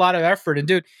to put a lot of effort. And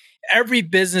dude, every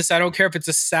business, I don't care if it's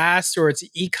a SaaS or it's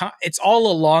econ, it's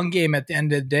all a long game at the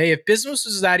end of the day. If business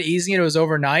was that easy and it was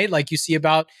overnight, like you see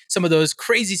about some of those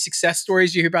crazy success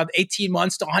stories you hear about 18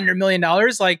 months to $100 million,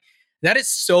 like that is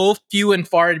so few and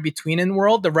far in between in the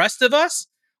world. The rest of us,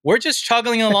 we're just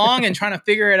chugging along and trying to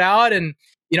figure it out and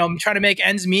trying to make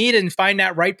ends meet and find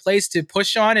that right place to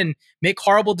push on and make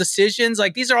horrible decisions.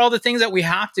 Like these are all the things that we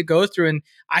have to go through. And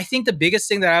I think the biggest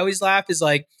thing that I always laugh is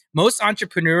like most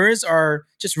entrepreneurs are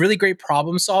just really great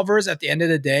problem solvers at the end of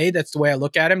the day. That's the way I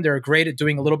look at them. They're great at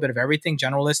doing a little bit of everything,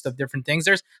 generalist of different things.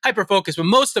 There's hyper focus, but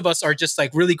most of us are just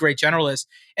like really great generalists.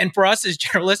 And for us as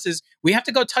generalists is we have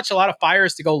to go touch a lot of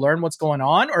fires to go learn what's going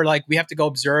on, or like we have to go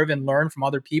observe and learn from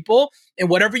other people. And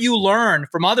whatever you learn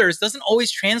from others doesn't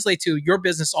always translate to your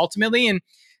business ultimately. And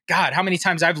God, how many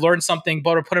times I've learned something,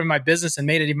 but put it in my business and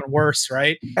made it even worse,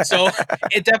 right? So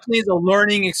it definitely is a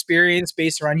learning experience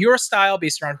based around your style,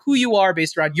 based around who you are,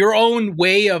 based around your own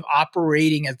way of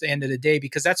operating at the end of the day,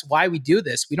 because that's why we do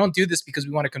this. We don't do this because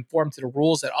we want to conform to the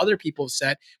rules that other people have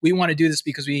set. We want to do this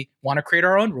because we want to create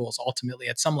our own rules ultimately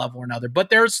at some level or another. But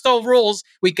there's still rules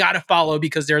we got to follow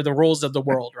because they're the rules of the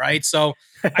world, right? So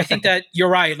I think that you're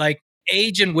right. Like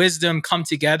age and wisdom come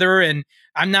together. And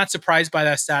I'm not surprised by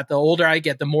that stat. The older I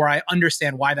get, the more I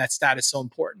understand why that stat is so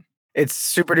important. It's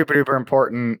super duper duper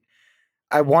important.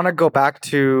 I want to go back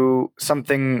to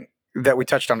something that we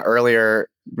touched on earlier,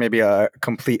 maybe a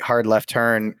complete hard left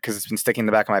turn because it's been sticking in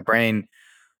the back of my brain.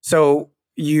 So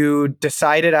you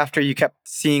decided after you kept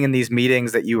seeing in these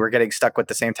meetings that you were getting stuck with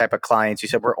the same type of clients. You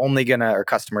said, we're only going to, or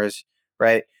customers,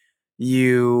 right?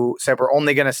 You said, we're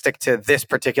only going to stick to this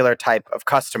particular type of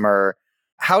customer.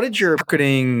 How did your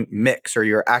marketing mix or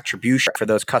your attribution for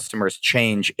those customers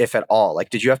change, if at all? Like,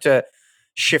 did you have to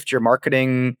shift your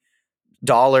marketing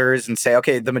dollars and say,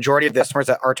 okay, the majority of the customers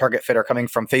that our target fit are coming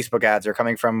from Facebook ads or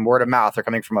coming from word of mouth or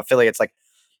coming from affiliates? Like,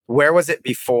 where was it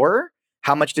before?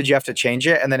 How much did you have to change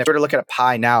it? And then if you were to look at a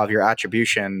pie now of your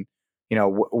attribution,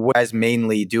 what is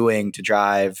mainly doing to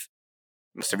drive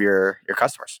most of your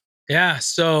customers? Yeah.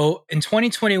 So in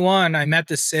 2021, I met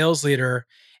this sales leader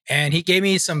and he gave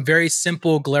me some very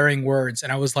simple, glaring words.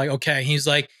 And I was like, okay. He's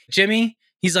like, Jimmy,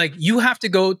 he's like, you have to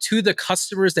go to the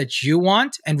customers that you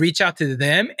want and reach out to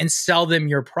them and sell them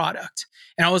your product.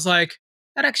 And I was like,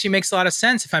 that actually makes a lot of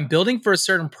sense. If I'm building for a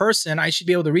certain person, I should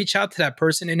be able to reach out to that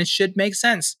person and it should make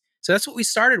sense. So that's what we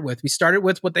started with. We started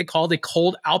with what they called a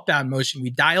cold outbound motion.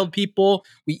 We dialed people,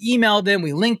 we emailed them,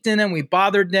 we LinkedIn them, we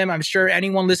bothered them. I'm sure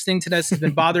anyone listening to this has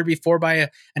been bothered before by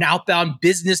an outbound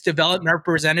business development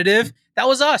representative. That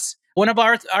was us, one of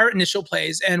our initial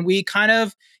plays. And we kind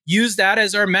of used that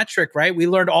as our metric, right? We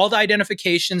learned all the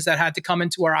identifications that had to come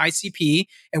into our ICP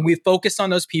and we focused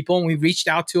on those people and we reached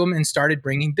out to them and started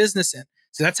bringing business in.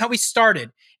 So that's how we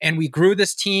started. And we grew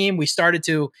this team. We started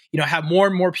to, have more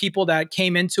and more people that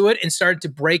came into it and started to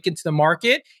break into the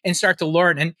market and start to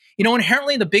learn. And,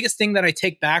 inherently the biggest thing that I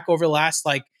take back over the last,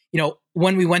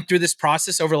 when we went through this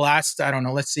process over the last, I don't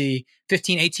know, let's see,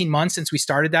 15, 18 months since we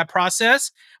started that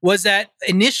process, was that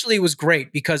initially it was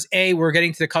great because A, we're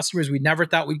getting to the customers we never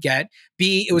thought we'd get.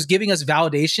 B, it was giving us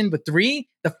validation. But three,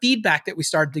 the feedback that we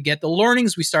started to get, the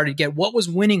learnings we started to get, what was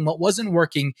winning, what wasn't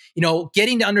working,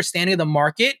 getting the understanding of the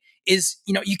market is,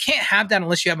 you can't have that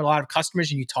unless you have a lot of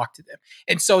customers and you talk to them.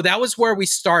 And so that was where we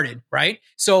started, right?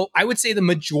 So I would say the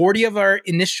majority of our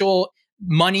initial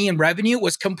money and revenue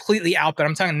was completely outbound.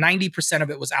 I'm talking 90%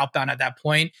 of it was outbound at that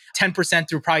point, 10%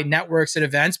 through probably networks and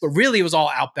events, but really it was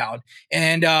all outbound.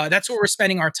 And that's what we're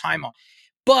spending our time on.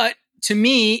 But to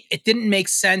me, it didn't make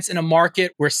sense in a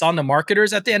market. We're selling to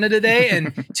marketers at the end of the day.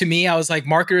 And to me, I was like,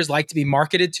 marketers like to be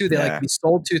marketed to. They like to be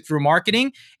sold to through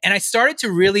marketing. And I started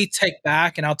to really take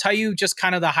back, and I'll tell you just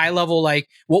kind of the high level, like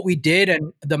what we did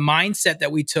and the mindset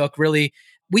that we took really.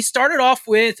 We started off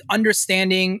with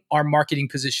understanding our marketing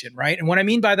position, right? And what I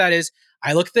mean by that is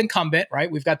I look at the incumbent, right?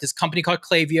 We've got this company called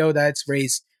Klaviyo that's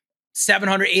raised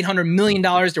 700, $800 million.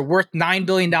 They're worth $9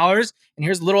 billion. And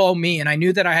here's little old me. And I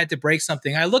knew that I had to break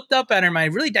something. I looked up at them and I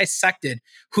really dissected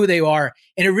who they are.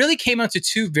 And it really came out to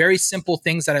two very simple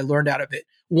things that I learned out of it.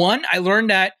 One, I learned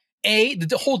that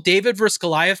the whole David versus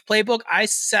Goliath playbook, I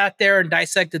sat there and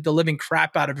dissected the living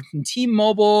crap out of it, from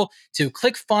T-Mobile to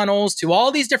ClickFunnels to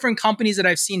all these different companies that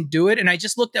I've seen do it. And I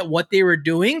just looked at what they were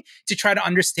doing to try to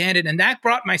understand it. And that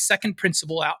brought my second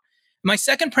principle out. My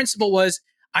second principle was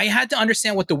I had to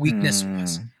understand what the weakness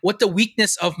was, what the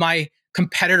weakness of my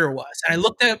competitor was. And I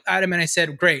looked at him and I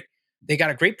said, great, they got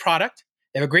a great product,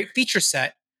 they have a great feature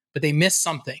set, but they missed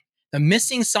something. The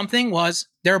missing something was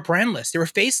they're brandless. They were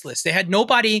faceless. They had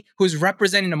nobody who's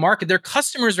representing the market. Their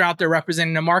customers are out there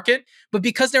representing the market, but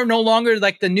because they're no longer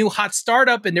like the new hot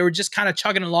startup and they were just kind of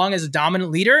chugging along as a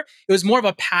dominant leader, it was more of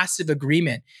a passive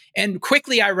agreement. And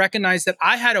quickly, I recognized that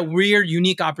I had a weird,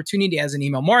 unique opportunity as an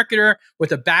email marketer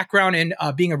with a background in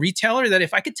being a retailer, that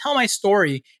if I could tell my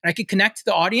story and I could connect to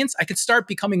the audience, I could start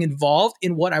becoming involved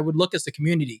in what I would look as the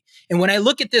community. And when I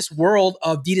look at this world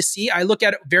of D2C, I look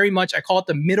at it very much, I call it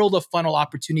the middle of the funnel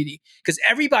opportunity, because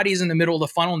everybody's in the middle of the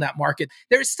funnel in that market.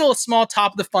 There's still a small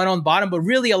top of the funnel and bottom, but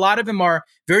really a lot of them are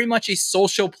very much a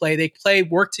social play. They play,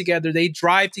 work together, they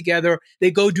drive together, they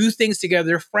go do things together.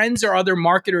 Their friends are other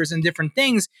marketers and different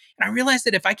things. And I realized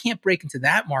that if I can't break into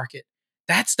that market,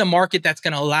 that's the market that's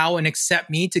going to allow and accept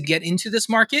me to get into this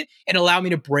market and allow me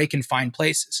to break and find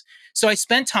places. So I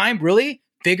spent time really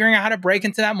figuring out how to break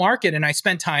into that market. And I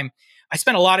spent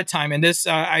a lot of time in this.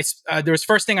 There was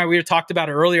first thing we talked about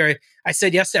earlier. I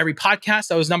said yes to every podcast.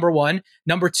 That was number one.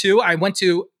 Number two, I went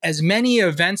to as many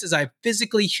events as I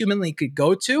physically, humanly could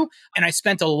go to. And I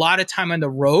spent a lot of time on the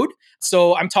road.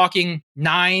 So I'm talking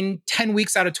 9, 10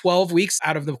 weeks out of 12 weeks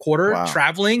out of the quarter,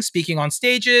 traveling, speaking on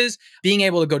stages, being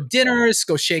able to go to dinners,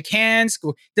 go shake hands,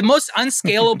 the most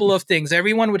unscalable of things.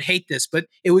 Everyone would hate this, but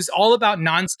it was all about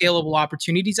non-scalable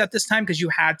opportunities at this time because you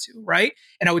had to, right?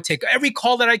 And I would take every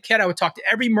call that I could. I would talk to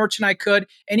every merchant I could.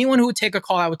 Anyone who would take a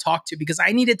call, I would talk to, because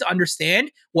I needed to understand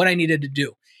what I needed to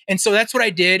do. And so that's what I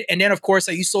did. And then, of course,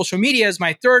 I used social media as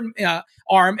my third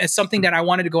arm, as something that I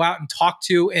wanted to go out and talk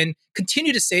to and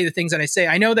continue to say the things that I say.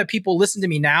 I know that people listen to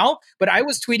me now, but I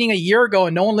was tweeting a year ago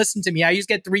and no one listened to me. I used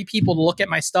to get 3 people to look at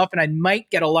my stuff and I might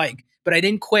get a like, but I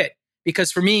didn't quit.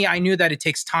 Because for me, I knew that it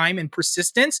takes time and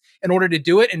persistence in order to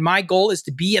do it. And my goal is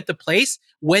to be at the place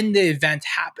when the event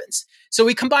happens. So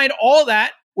we combined all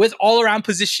that with all around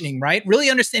positioning, right? Really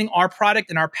understanding our product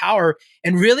and our power.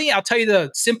 And really, I'll tell you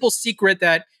the simple secret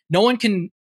that no one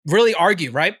can really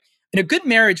argue, right? In a good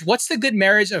marriage, what's the good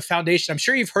marriage of foundation? I'm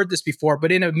sure you've heard this before,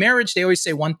 but in a marriage, they always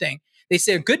say one thing. They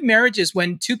say a good marriage is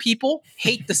when 2 people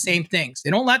hate the same things. They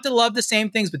don't have to love the same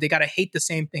things, but they got to hate the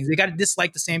same things. They got to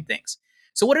dislike the same things.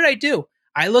 So what did I do?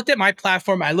 I looked at my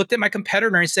platform, I looked at my competitor,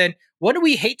 and I said, what do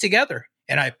we hate together?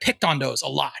 And I picked on those a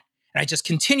lot. And I just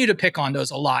continue to pick on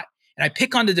those a lot. And I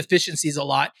pick on the deficiencies a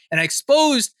lot. And I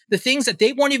exposed the things that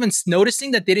they weren't even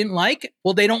noticing that they didn't like.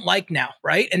 Well, they don't like now,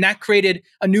 right? And that created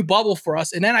a new bubble for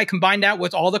us. And then I combined that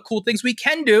with all the cool things we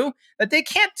can do that they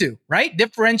can't do, right?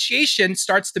 Differentiation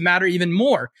starts to matter even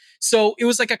more. So it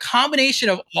was like a combination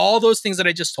of all those things that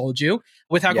I just told you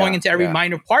without going into every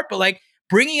minor part, but like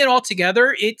bringing it all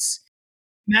together. It's,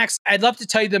 Max, I'd love to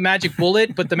tell you the magic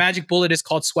bullet, but the magic bullet is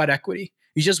called sweat equity.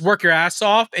 You just work your ass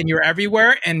off and you're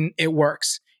everywhere and it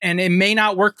works. And it may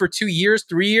not work for 2 years,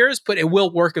 3 years, but it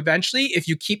will work eventually if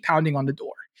you keep pounding on the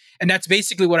door. And that's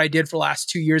basically what I did for the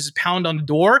last 2 years, is pound on the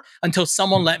door until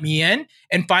someone let me in.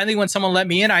 And finally, when someone let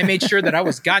me in, I made sure that I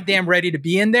was goddamn ready to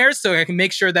be in there so I can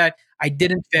make sure that I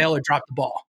didn't fail or drop the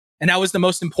ball. And that was the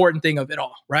most important thing of it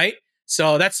all, right?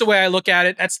 So that's the way I look at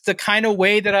it. That's the kind of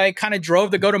way that I kind of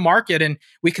drove the go-to-market. And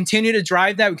we continue to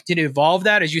drive that. We continue to evolve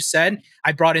that. As you said,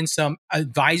 I brought in some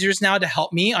advisors now to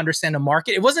help me understand the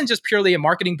market. It wasn't just purely a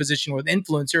marketing position with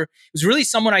influencer. It was really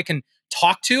someone I can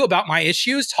talk to about my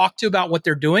issues, talk to about what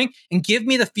they're doing, and give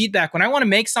me the feedback. When I want to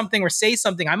make something or say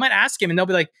something, I might ask him and they'll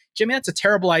be like, Jimmy, that's a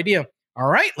terrible idea. All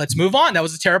right, let's move on. That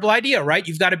was a terrible idea, right?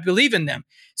 You've got to believe in them.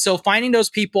 So finding those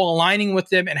people, aligning with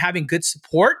them, and having good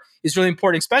support is really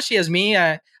important, especially as me.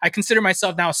 I consider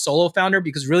myself now a solo founder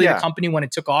because really the company, when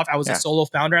it took off, I was a solo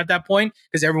founder at that point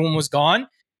because everyone was gone.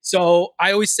 So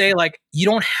I always say, like, you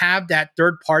don't have that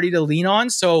third party to lean on.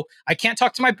 So I can't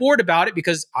talk to my board about it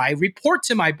because I report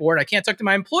to my board. I can't talk to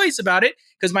my employees about it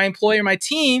because my employer, my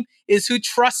team is who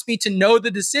trusts me to know the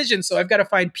decision. So I've got to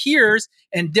find peers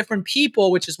and different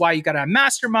people, which is why you got to have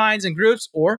masterminds and groups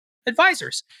or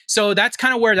advisors. So that's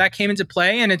kind of where that came into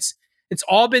play. And it's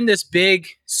all been this big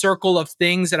circle of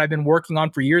things that I've been working on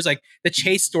for years, like the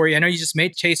Chase story. I know you just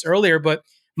made Chase earlier, but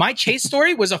my Chase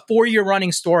story was a 4-year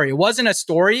running story. It wasn't a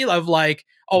story of like,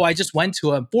 oh, I just went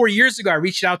to him. 4 years ago, I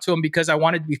reached out to him because I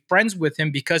wanted to be friends with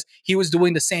him because he was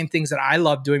doing the same things that I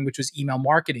love doing, which was email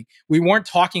marketing. We weren't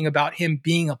talking about him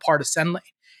being a part of Sendlane.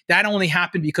 That only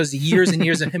happened because the years and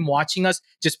years of him watching us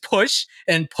just push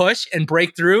and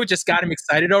break through just got him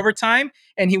excited over time.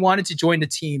 And he wanted to join the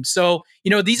team. So,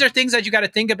 these are things that you got to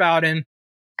think about. And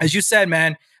as you said,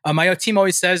 man, my team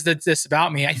always says that this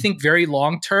about me. I think very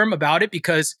long term about it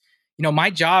because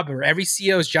my job or every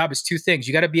CEO's job is two things.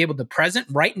 You got to be able to present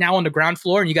right now on the ground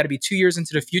floor, and you got to be 2 years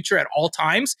into the future at all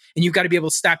times. And you've got to be able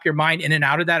to snap your mind in and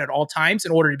out of that at all times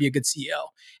in order to be a good CEO.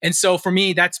 And so for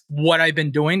me, that's what I've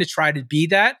been doing to try to be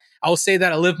that. I'll say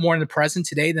that I live more in the present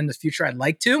today than the future I'd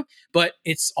like to, but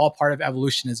it's all part of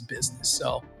evolution as a business.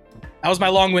 So that was my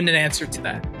long-winded answer to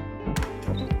that.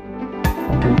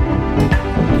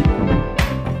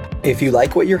 If you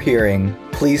like what you're hearing,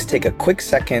 please take a quick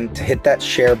second to hit that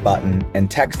share button and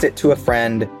text it to a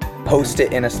friend, post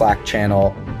it in a Slack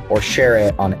channel, or share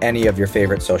it on any of your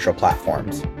favorite social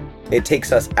platforms. It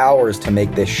takes us hours to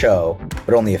make this show,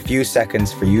 but only a few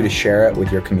seconds for you to share it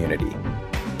with your community.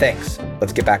 Thanks.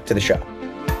 Let's get back to the show.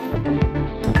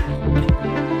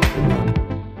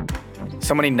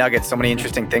 So many nuggets, so many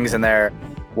interesting things in there.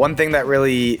 One thing that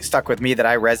really stuck with me that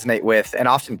I resonate with and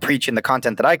often preach in the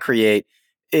content that I create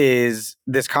is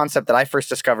this concept that I first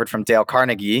discovered from Dale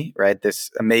Carnegie, right? This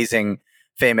amazing,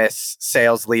 famous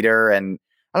sales leader. And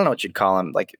I don't know what you'd call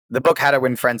him. Like the book, How to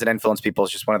Win Friends and Influence People,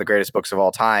 is just one of the greatest books of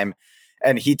all time.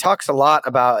 And he talks a lot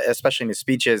about, especially in his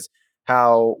speeches,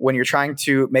 how when you're trying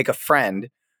to make a friend,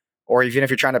 or even if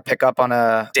you're trying to pick up on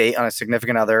a date on a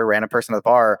significant other, random person at the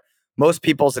bar, most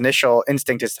people's initial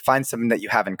instinct is to find something that you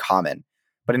have in common.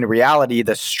 But in reality,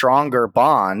 the stronger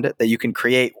bond that you can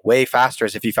create way faster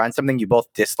is if you find something you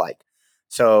both dislike.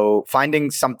 So finding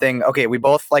something, okay, we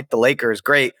both like the Lakers,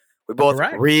 great. We both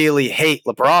really hate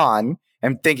LeBron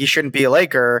and think he shouldn't be a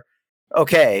Laker.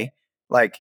 Okay,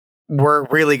 like we're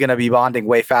really going to be bonding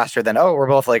way faster than, oh, we're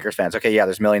both Lakers fans. Okay, yeah,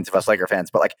 there's millions of us Laker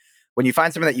fans. But like when you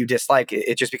find something that you dislike,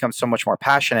 it just becomes so much more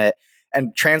passionate.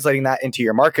 And translating that into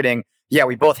your marketing, yeah,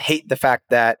 we both hate the fact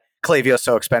that Klaviyo is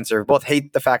so expensive. We both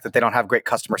hate the fact that they don't have great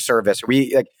customer service.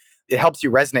 It helps you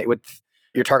resonate with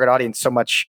your target audience so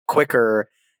much quicker.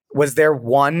 Was there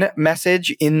one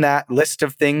message in that list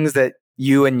of things that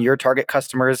you and your target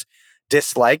customers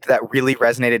disliked that really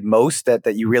resonated most,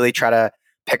 that you really try to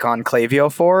pick on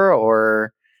Klaviyo for,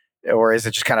 or is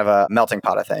it just kind of a melting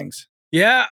pot of things?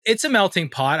 Yeah, it's a melting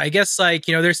pot. I guess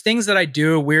there's things that I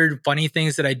do, weird, funny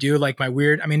things that I do, like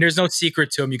there's no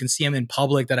secret to them. You can see them in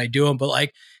public that I do them, but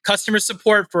like customer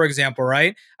support, for example,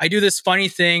 right? I do this funny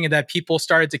thing that people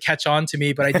started to catch on to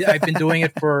me, but I've been doing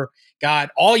it for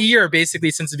all year, basically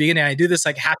since the beginning. I do this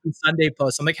like Happy Sunday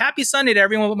post. I'm like, Happy Sunday to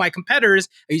everyone with my competitors.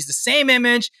 I use the same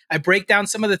image. I break down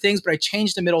some of the things, but I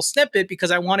change the middle snippet because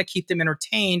I want to keep them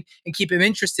entertained and keep them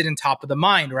interested and top of the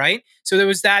mind, right? So there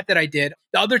was that I did.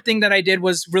 The other thing that I did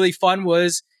was really fun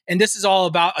was, and this is all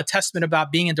about a testament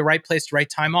about being in the right place, the right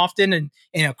time often,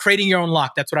 and creating your own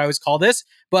luck. That's what I always call this.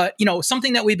 But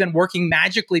something that we've been working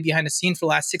magically behind the scene for the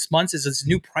last 6 months is this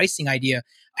new pricing idea.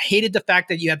 I hated the fact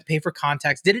that you had to pay for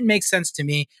contacts. Didn't make sense to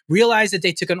me. Realized that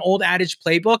they took an old adage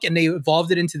playbook and they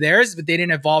evolved it into theirs, but they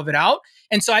didn't evolve it out.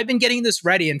 And so I've been getting this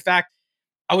ready. In fact,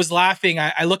 I was laughing.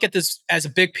 I look at this as a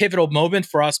big pivotal moment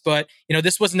for us, but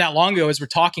this wasn't that long ago, as we're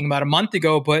talking about a month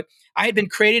ago, but I had been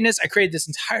creating this. I created this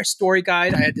entire story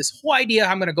guide. I had this whole idea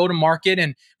how I'm going to go to market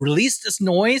and release this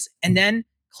noise. And then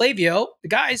Klaviyo, the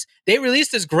guys, they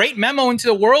released this great memo into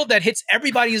the world that hits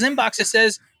everybody's inbox that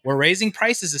says, we're raising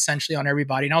prices essentially on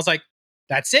everybody. And I was like,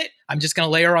 that's it. I'm just going to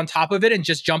layer on top of it and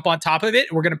just jump on top of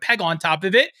it. We're going to peg on top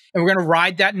of it and we're going to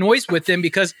ride that noise with them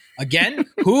because, again,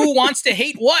 who wants to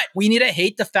hate what? We need to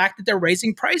hate the fact that they're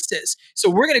raising prices. So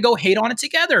we're going to go hate on it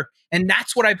together. And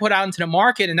that's what I put out into the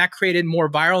market, and that created more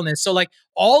viralness. So like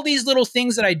all these little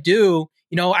things that I do,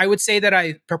 I would say that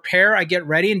I prepare, I get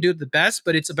ready and do the best,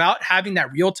 but it's about having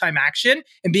that real-time action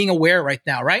and being aware right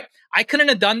now, right? I couldn't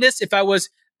have done this if I was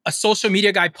a social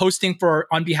media guy posting for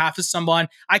on behalf of someone.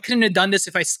 I couldn't have done this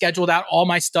if I scheduled out all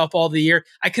my stuff all the year.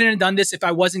 I couldn't have done this if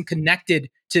I wasn't connected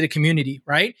to the community,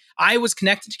 right? I was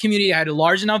connected to community. I had a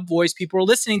large enough voice. People were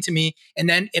listening to me, and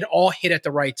then it all hit at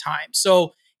the right time.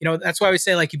 So, that's why we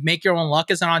say, like, you make your own luck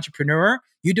as an entrepreneur.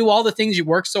 You do all the things you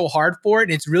work so hard for,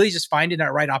 and it's really just finding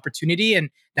that right opportunity.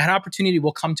 And that opportunity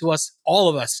will come to us, all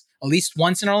of us, at least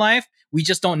once in our life. We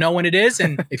just don't know when it is.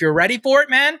 And if you're ready for it,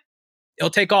 man, it'll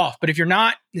take off. But if you're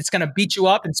not, it's going to beat you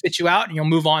up and spit you out, and you'll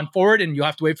move on forward, and you'll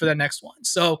have to wait for the next one.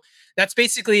 So that's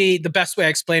basically the best way I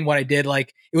explained what I did.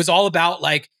 Like, it was all about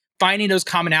like finding those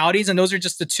commonalities, and those are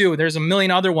just the two. There's a million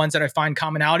other ones that I find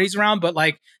commonalities around, but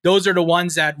like those are the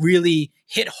ones that really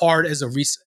hit hard as a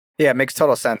reset. Yeah, it makes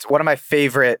total sense. One of my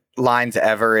favorite lines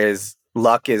ever is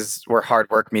luck is where hard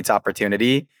work meets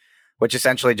opportunity, which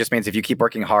essentially just means if you keep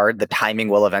working hard, the timing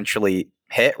will eventually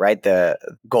hit, right? The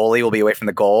goalie will be away from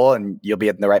the goal and you'll be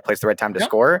in the right place at the right time to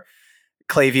score.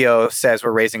 Klaviyo says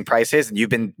we're raising prices, and you've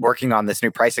been working on this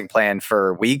new pricing plan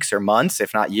for weeks or months,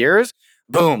 if not years.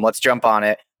 Boom, let's jump on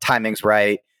it. Timing's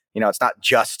right. It's not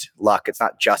just luck. It's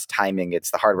not just timing.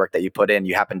 It's the hard work that you put in.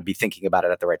 You happen to be thinking about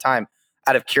it at the right time.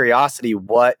 Out of curiosity,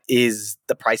 what is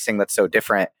the pricing that's so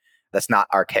different, that's not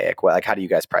archaic? Like, how do you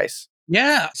guys price?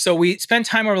 Yeah. So we spent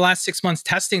time over the last 6 months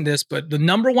testing this, but the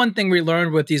number one thing we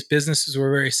learned with these businesses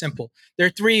were very simple. They're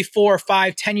 3, 4,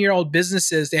 5, 10-year-old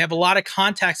businesses. They have a lot of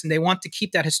contacts and they want to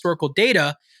keep that historical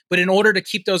data. But in order to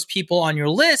keep those people on your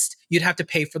list, you'd have to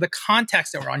pay for the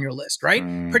contacts that were on your list, right?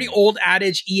 Pretty old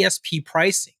adage ESP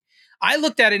pricing. I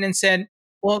looked at it and said,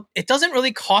 well, it doesn't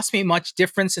really cost me much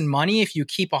difference in money if you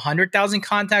keep 100,000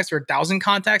 contacts or 1,000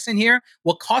 contacts in here.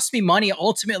 What costs me money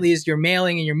ultimately is your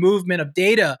mailing and your movement of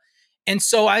data. And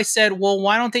so I said, well,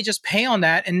 why don't they just pay on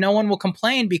that and no one will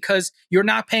complain because you're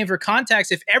not paying for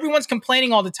contacts? If everyone's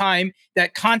complaining all the time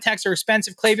that contacts are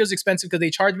expensive, Klaviyo is expensive because they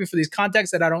charge me for these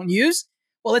contacts that I don't use,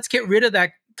 well, let's get rid of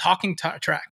that talking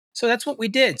track. So that's what we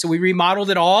did. So we remodeled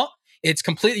it all. It's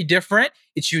completely different.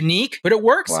 It's unique, but it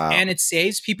works. Wow. And it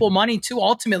saves people money too,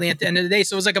 ultimately, at the end of the day.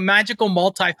 So it was like a magical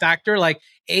multi-factor, like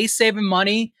A, saving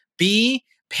money, B,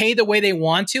 pay the way they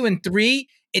want to, and 3,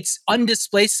 it's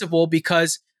undisplaceable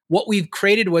because what we've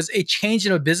created was a change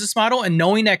in a business model. And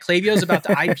knowing that Klaviyo is about to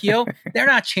IPO, they're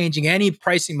not changing any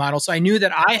pricing model. So I knew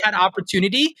that I had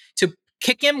opportunity to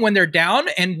kick them when they're down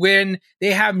and when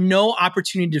they have no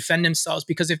opportunity to defend themselves.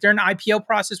 Because if they're in an IPO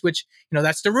process, which,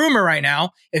 that's the rumor right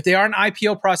now, if they are an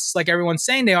IPO process like everyone's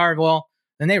saying they are, well,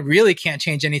 then they really can't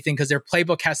change anything because their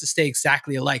playbook has to stay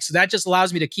exactly alike. So that just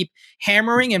allows me to keep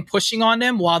hammering and pushing on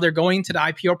them while they're going to the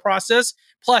IPO process.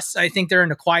 Plus, I think they're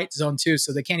in a quiet zone too,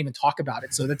 so they can't even talk about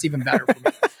it. So that's even better for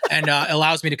me. And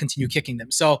allows me to continue kicking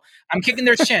them. So I'm kicking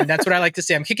their shin. That's what I like to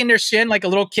say. I'm kicking their shin like a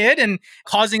little kid and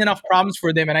causing enough problems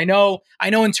for them. And I know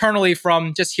internally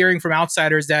from just hearing from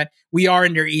outsiders that we are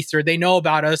in their ether. They know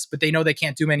about us, but they know they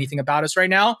can't do anything about us right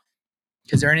now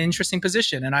because they're in an interesting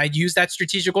position. And I use that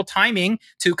strategical timing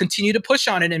to continue to push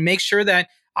on it and make sure that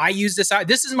I use this.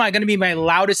 This is going to be my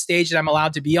loudest stage that I'm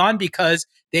allowed to be on because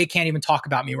they can't even talk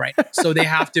about me right now. So they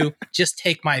have to just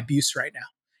take my abuse right now.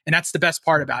 And that's the best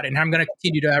part about it. And I'm going to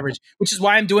continue to average, which is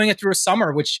why I'm doing it through a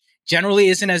summer, which generally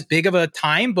isn't as big of a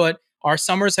time, but our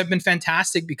summers have been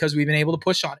fantastic because we've been able to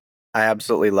push on it. I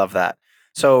absolutely love that.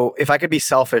 So if I could be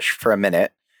selfish for a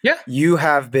minute, you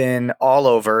have been all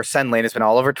over. Sendlane has been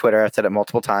all over Twitter. I've said it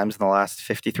multiple times in the last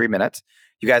 53 minutes.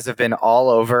 You guys have been all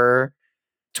over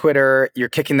Twitter. You're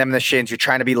kicking them in the shins. You're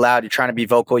trying to be loud. You're trying to be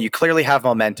vocal. You clearly have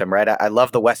momentum, right? I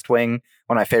love The West Wing,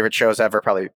 one of my favorite shows ever,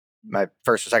 probably my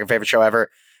first or second favorite show ever.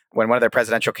 When one of their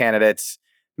presidential candidates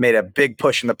made a big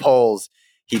push in the polls,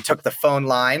 he took the phone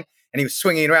line and he was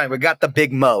swinging it around. We got the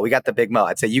big mo.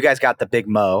 I'd say you guys got the big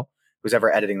mo. Who's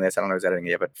ever editing this? I don't know who's editing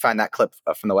it, but find that clip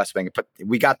from the West Wing.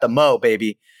 We got the mo,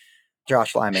 baby.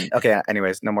 Josh Lyman. Okay,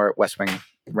 anyways, no more West Wing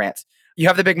rants. You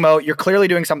have the big mo. You're clearly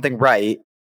doing something right.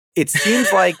 It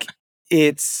seems like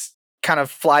it's kind of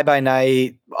fly by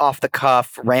night, off the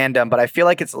cuff, random, but I feel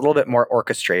like it's a little bit more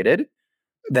orchestrated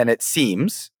than it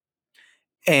seems.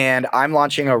 And I'm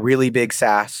launching a really big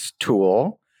SaaS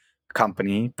tool,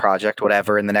 company, project,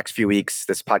 whatever, in the next few weeks.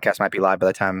 This podcast might be live by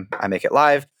the time I make it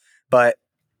live. But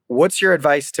what's your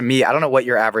advice to me? I don't know what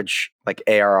your average like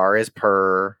ARR is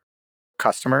per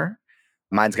customer.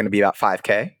 Mine's going to be about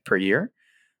 5K per year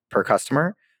per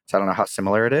customer. So I don't know how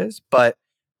similar it is. But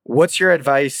what's your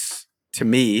advice to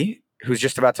me, who's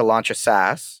just about to launch a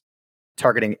SaaS,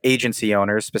 targeting agency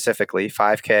owners specifically,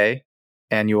 5K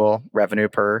annual revenue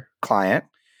per client,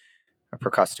 per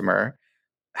customer?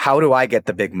 How do I get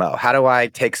the big mo? How do I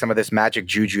take some of this magic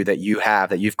juju that you have,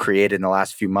 that you've created in the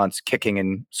last few months, kicking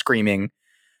and screaming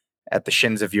at the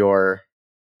shins of your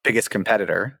biggest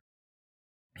competitor.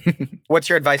 What's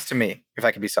your advice to me, if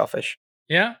I could be selfish?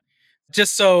 Yeah.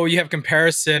 Just so you have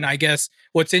comparison, I guess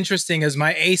what's interesting is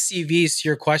my ACVs to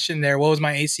your question there. What was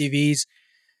my ACVs?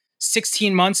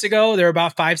 16 months ago, they're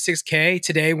about 6K.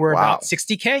 Today, we're Wow. about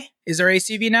 60K is our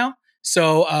ACV now.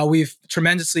 So we've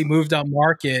tremendously moved up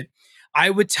market. I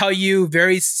would tell you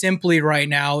very simply right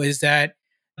now is that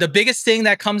the biggest thing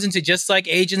that comes into just like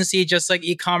agency, just like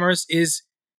e-commerce is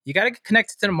you got to get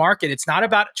connected to the market. It's not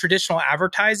about traditional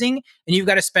advertising and you've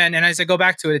got to spend. And as I go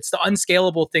back to it, it's the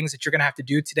unscalable things that you're going to have to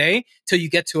do today till you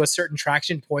get to a certain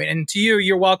traction point. And to you,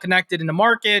 you're well connected in the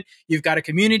market. You've got a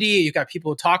community. You've got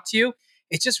people who talk to you.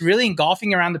 It's just really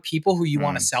engulfing around the people who you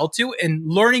want to sell to and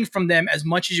learning from them as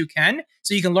much as you can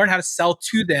so you can learn how to sell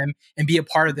to them and be a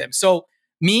part of them. So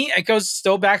me, it goes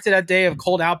still back to that day of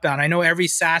cold outbound. I know every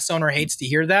SaaS owner hates to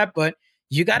hear that, but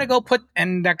you got to go put,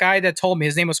 and that guy that told me,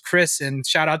 his name was Chris, and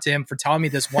shout out to him for telling me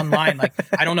this one line. Like,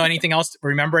 I don't know anything else,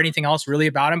 remember anything else really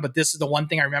about him, but this is the one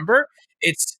thing I remember.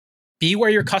 It's be where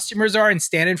your customers are and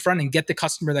stand in front and get the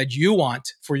customer that you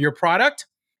want for your product.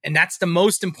 And that's the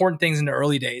most important things in the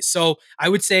early days. So I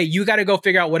would say you got to go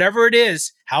figure out whatever it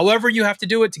is, however you have to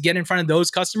do it to get in front of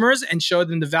those customers and show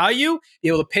them the value, be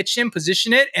able to pitch them,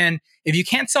 position it. And if you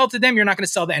can't sell to them, you're not going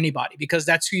to sell to anybody because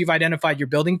that's who you've identified you're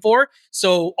building for.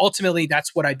 So ultimately,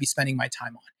 that's what I'd be spending my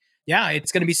time on. Yeah,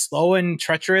 it's going to be slow and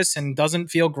treacherous and doesn't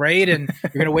feel great. And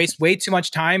you're going to waste way too much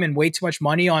time and way too much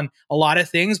money on a lot of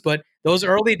things. But those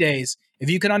early days, if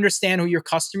you can understand who your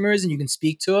customer is and you can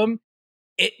speak to them,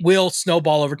 it will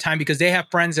snowball over time because they have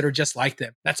friends that are just like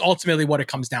them. That's ultimately what it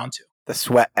comes down to. The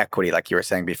sweat equity, like you were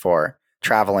saying before,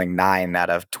 traveling 9 out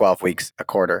of 12 weeks a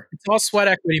quarter. It's all sweat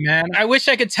equity, man. I wish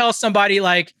I could tell somebody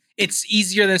like it's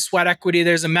easier than sweat equity.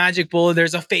 There's a magic bullet.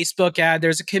 There's a Facebook ad.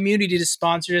 There's a community to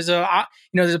sponsor. There's a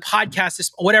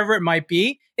podcast, whatever it might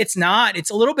be. It's not. It's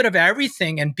a little bit of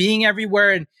everything and being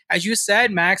everywhere. And as you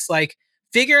said, Max, like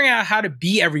figuring out how to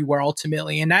be everywhere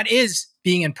ultimately. And that is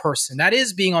being in person. That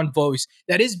is being on voice.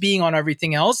 That is being on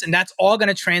everything else. And that's all going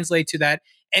to translate to that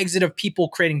exit of people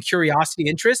creating curiosity,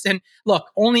 interest. And look,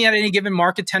 only at any given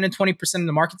market, 10 to 20% of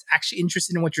the market's actually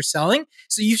interested in what you're selling.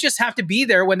 So you just have to be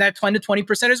there when that 10 to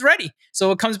 20% is ready.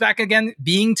 So it comes back again,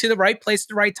 being to the right place at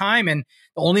the right time. And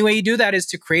the only way you do that is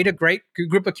to create a great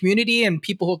group of community and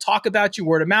people who'll talk about you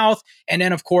word of mouth. And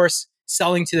then, of course,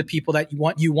 selling to the people that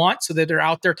you want so that they're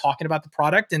out there talking about the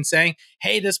product and saying,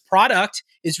 hey, this product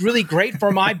is really great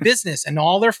for my business. And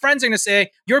all their friends are going to say,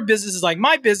 your business is like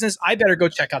my business. I better go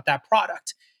check out that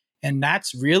product. And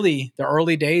that's really the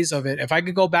early days of it. If I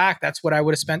could go back, that's what I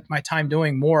would have spent my time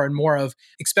doing more and more of,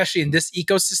 especially in this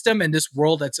ecosystem and this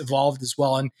world that's evolved as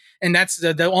well. And that's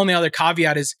the only other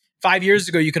caveat is 5 years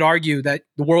ago, you could argue that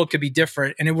the world could be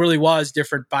different. And it really was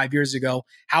different 5 years ago.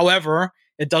 However,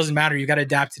 it doesn't matter. You got to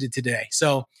adapt to it today.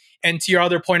 So, and to your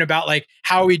other point about like,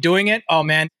 how are we doing it? Oh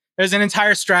man, there's an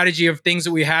entire strategy of things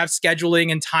that we have,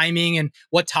 scheduling and timing and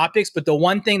what topics. But the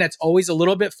one thing that's always a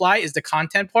little bit fly is the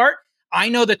content part. I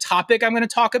know the topic I'm going to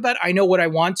talk about. I know what I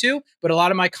want to, but a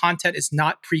lot of my content is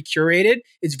not pre-curated.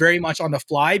 It's very much on the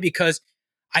fly because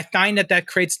I find that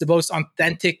creates the most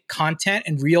authentic content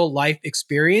and real life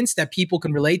experience that people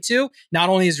can relate to. Not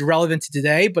only is it relevant to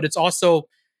today, but it's also,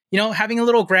 having a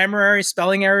little grammar errors,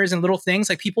 spelling errors, and little things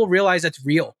like people realize that's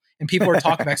real and people are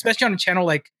talking about, especially on a channel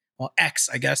like, X,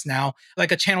 I guess now,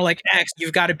 like a channel like X,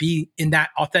 you've got to be in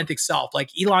that authentic self. Like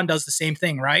Elon does the same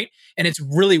thing, right? And it's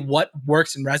really what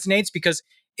works and resonates because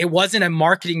it wasn't a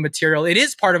marketing material. It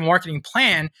is part of a marketing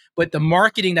plan, but the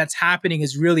marketing that's happening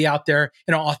is really out there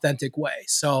in an authentic way.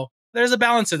 So there's a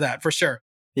balance of that for sure.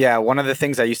 Yeah. One of the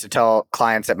things I used to tell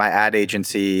clients at my ad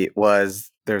agency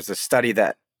was there's a study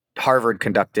that Harvard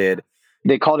conducted.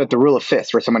 They called it the rule of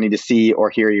fifths, where someone needed to see or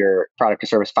hear your product or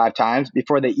service 5 times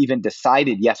before they even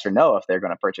decided yes or no if they're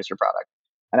going to purchase your product.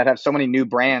 And I'd have so many new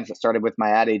brands that started with my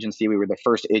ad agency. We were the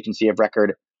first agency of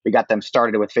record. We got them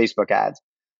started with Facebook ads.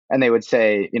 And they would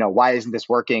say, why isn't this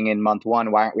working in month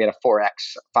 1? Why aren't we at a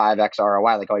 4X, 5X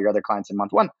ROI like all your other clients in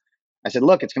month 1? I said,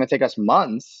 look, it's going to take us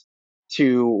months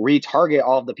to retarget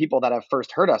all of the people that have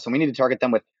first heard us. And we need to target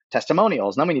them with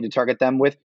testimonials. Then we need to target them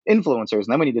with influencers. And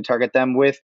then we need to target them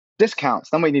with discounts.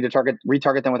 Then we need to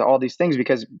retarget them with all these things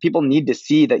because people need to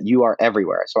see that you are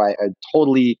everywhere. So I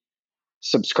totally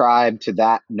subscribe to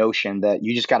that notion that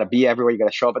you just got to be everywhere. You got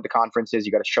to show up at the conferences.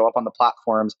 You got to show up on the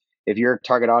platforms. If your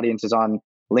target audience is on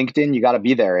LinkedIn, you got to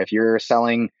be there. If you're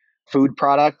selling food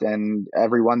product and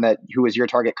everyone who is your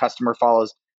target customer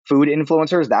follows food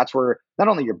influencers, that's where not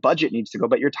only your budget needs to go,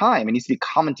 but your time. It needs to be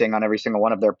commenting on every single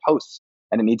one of their posts,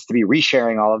 and it needs to be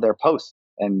resharing all of their posts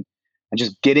and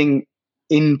just getting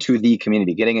into the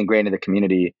community, getting ingrained in the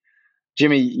community.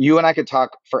 Jimmy, you and I could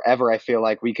talk forever. I feel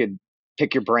like we could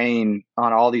pick your brain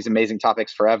on all these amazing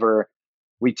topics forever.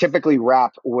 We typically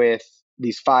wrap with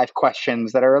these 5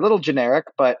 questions that are a little generic,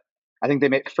 but I think they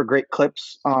make for great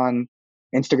clips on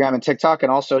Instagram and TikTok,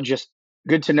 and also just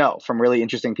good to know from really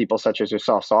interesting people such as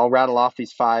yourself. So I'll rattle off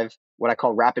these 5, what I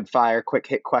call rapid fire, quick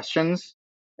hit questions,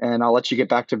 and I'll let you get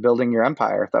back to building your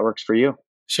empire if that works for you.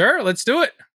 Sure, let's do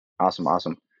it. Awesome.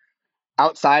 Awesome.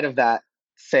 Outside of that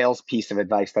sales piece of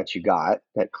advice that you got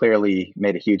that clearly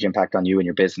made a huge impact on you and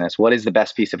your business, what is the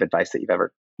best piece of advice that you've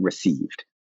ever received?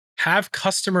 Have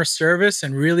customer service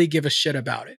and really give a shit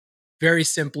about it. Very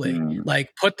simply,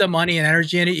 like put the money and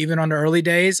energy in it, even on the early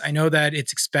days. I know that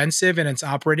it's expensive and it's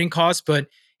operating costs, but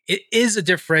it is a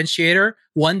differentiator,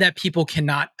 one that people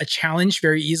cannot challenge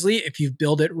very easily if you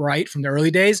build it right from the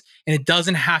early days. And it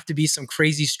doesn't have to be some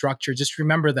crazy structure. Just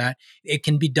remember that it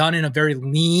can be done in a very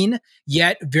lean,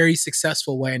 yet very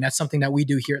successful way. And that's something that we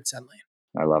do here at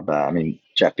Sendlane. I love that. I mean,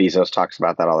 Jeff Bezos talks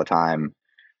about that all the time.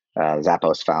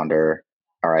 Zappos founder,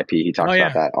 RIP, he talks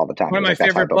about that all the time. One of He's my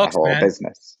like, that's how I favorite built my books, whole man.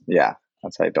 business. Yeah,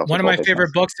 that's how I built One his of whole my business.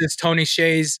 favorite books is Tony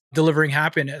Hsieh's Delivering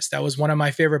Happiness. That was one of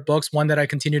my favorite books, one that I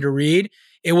continue to read.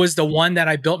 It was the one that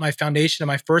I built my foundation of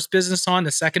my first business on, the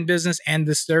second business, and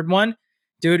this third one.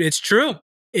 Dude, it's true.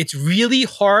 It's really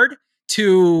hard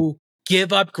to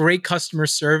give up great customer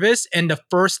service. And the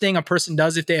first thing a person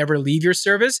does if they ever leave your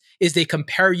service is they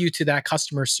compare you to that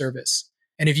customer service.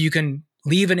 And if you can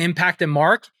leave an impact and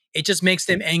mark, it just makes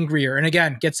them angrier. And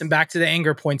again, gets them back to the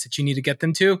anger points that you need to get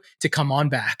them to come on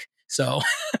back. So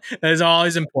that is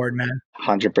always important, man.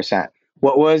 100%.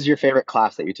 What was your favorite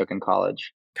class that you took in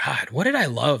college? God, what did I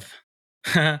love?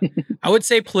 I would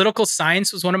say political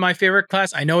science was one of my favorite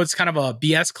class. I know it's kind of a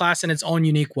BS class in its own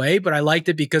unique way, but I liked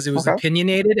it because it was Okay.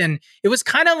 opinionated and it was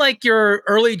kind of like your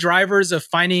early drivers of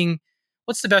finding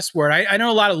what's the best word? I know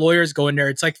a lot of lawyers go in there.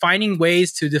 It's like finding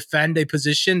ways to defend a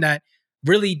position that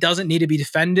really doesn't need to be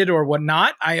defended or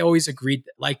whatnot. I always agreed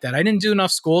like that. I didn't do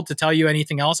enough school to tell you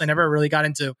anything else. I never really got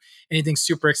into anything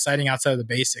super exciting outside of the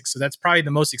basics. So that's probably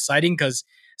the most exciting because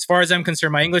as far as I'm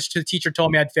concerned, my English teacher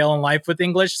told me I'd fail in life with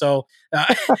English. So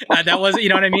that wasn't, you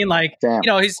know what I mean? Like, Damn.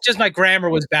 he's just my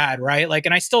grammar was bad, right? Like,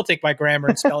 and I still think my grammar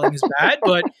and spelling is bad,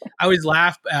 but I always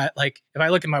laugh at like, if I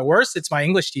look at my worst, it's my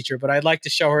English teacher, but I'd like to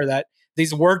show her that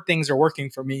these word things are working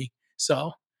for me.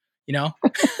 So,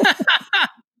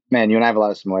 Man, you and I have a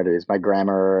lot of similarities. My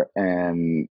grammar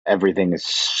and everything is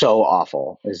so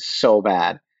awful, is so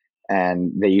bad.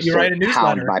 And they used You to write a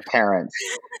hound newsletter. my parents.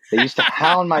 They used to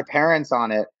hound my parents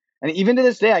on it. And even to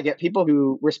this day, I get people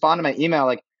who respond to my email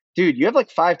like, dude, you have like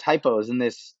 5 typos in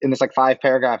this like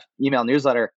 5-paragraph email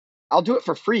newsletter. I'll do it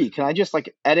for free. Can I just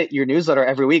like edit your newsletter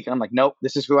every week? And I'm like, nope,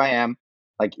 this is who I am.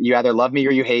 Like, you either love me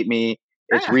or you hate me.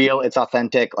 It's Yeah. real, it's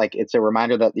authentic. Like, it's a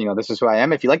reminder that, this is who I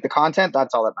am. If you like the content,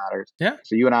 that's all that matters. Yeah.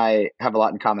 So you and I have a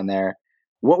lot in common there.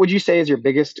 What would you say is your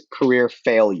biggest career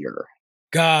failure?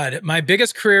 God, my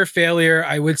biggest career failure,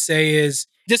 I would say, is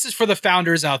this is for the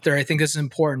founders out there. I think this is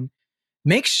important.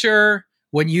 Make sure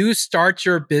when you start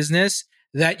your business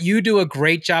that you do a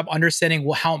great job understanding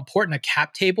how important a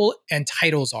cap table and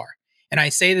titles are. And I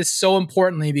say this so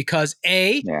importantly because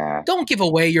don't give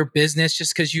away your business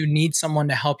just because you need someone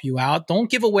to help you out. Don't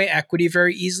give away equity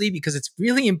very easily because it's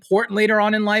really important later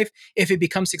on in life if it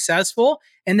becomes successful.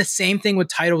 And the same thing with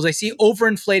titles. I see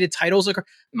overinflated titles. Like,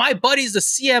 my buddy's the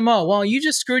CMO. Well, you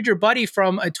just screwed your buddy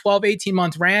from a 12,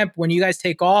 18-month ramp. When you guys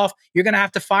take off, you're going to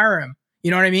have to fire him. You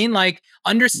know what I mean? Like,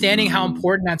 understanding how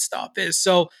important that stuff is.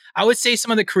 So I would say some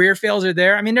of the career fails are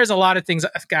there. I mean, there's a lot of things.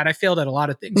 God, I failed at a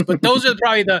lot of things, but those are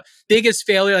probably the biggest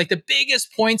failure, like the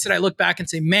biggest points that I look back and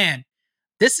say, man,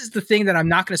 this is the thing that I'm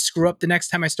not going to screw up the next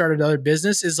time I start another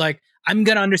business is like, I'm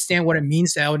going to understand what it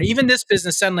means to own. Even this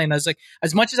business, Sendlane, I was like,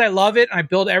 as much as I love it, I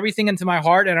build everything into my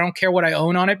heart and I don't care what I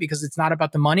own on it because it's not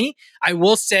about the money. I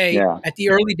will say at the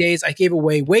early days, I gave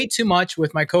away way too much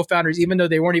with my co-founders, even though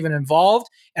they weren't even involved.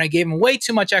 And I gave them way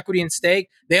too much equity and stake.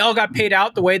 They all got paid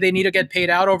out the way they need to get paid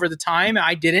out over the time.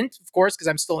 I didn't, of course, because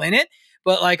I'm still in it.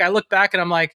 But like, I look back and I'm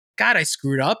like, God, I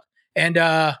screwed up. And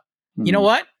you know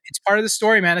what? It's part of the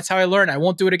story, man. It's how I learned. I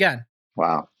won't do it again.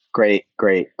 Wow. Great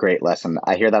lesson.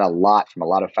 I hear that a lot from a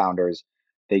lot of founders.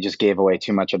 They just gave away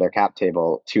too much of their cap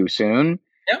table too soon.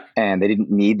 Yep. And they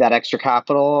didn't need that extra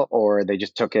capital, or they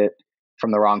just took it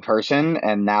from the wrong person.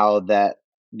 And now that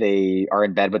they are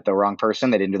in bed with the wrong person,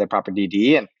 they didn't do their proper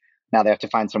DD. And now they have to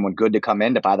find someone good to come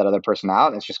in to buy that other person out.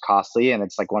 And it's just costly. And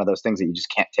it's like one of those things that you just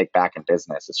can't take back in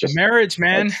business. It's just a marriage,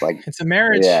 man. It's a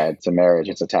marriage. Yeah, it's a marriage.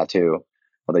 It's a tattoo.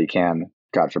 Although you can,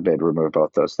 God forbid, remove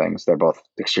both those things. They're both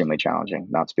extremely challenging,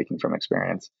 not speaking from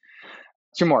experience.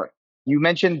 2 more. You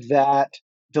mentioned that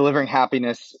delivering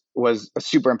happiness was a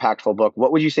super impactful book.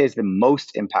 What would you say is the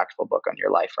most impactful book on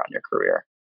your life or on your career?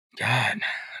 God,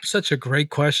 such a great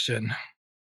question.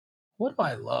 What do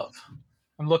I love?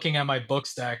 I'm looking at my book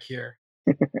stack here.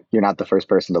 You're not the first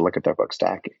person to look at their book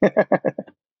stack.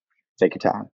 Take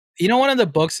your time. One of the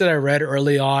books that I read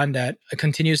early on that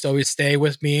continues to always stay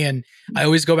with me, and I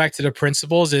always go back to the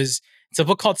principles, is it's a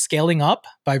book called Scaling Up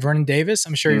by Vernon Davis.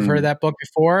 I'm sure you've heard of that book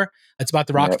before. It's about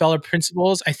the Yep. Rockefeller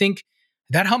principles. I think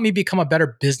that helped me become a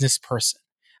better business person.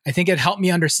 I think it helped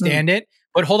me understand it.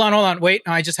 But hold on. Wait,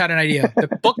 no, I just had an idea. The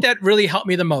book that really helped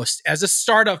me the most as a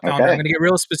startup founder, I'm Okay. going to get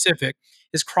real specific,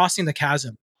 is Crossing the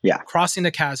Chasm. Yeah. Crossing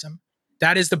the Chasm.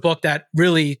 That is the book that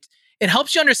really, it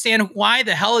helps you understand why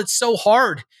the hell it's so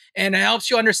hard. And it helps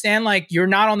you understand like you're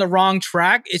not on the wrong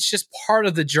track. It's just part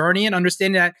of the journey, and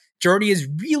understanding that journey is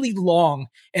really long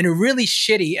and really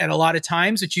shitty at a lot of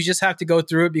times, but you just have to go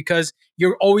through it because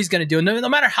you're always going to do it. No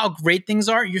matter how great things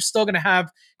are, you're still going to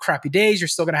have crappy days. You're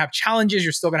still going to have challenges.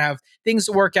 You're still going to have things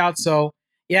to work out. So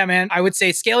yeah, man, I would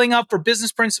say Scaling Up for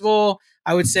business principle.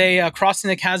 I would say Crossing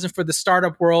the Chasm for the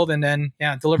startup world, and then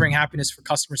Delivering Happiness for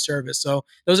customer service. So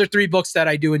those are three books that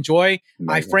I do enjoy. Amazing.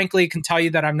 I frankly can tell you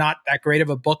that I'm not that great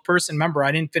of a book person. Remember,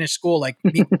 I didn't finish school. Like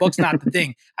books, not the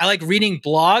thing. I like reading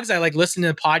blogs. I like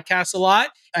listening to podcasts a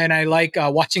lot, and I like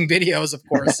watching videos, of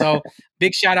course. So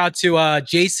big shout out to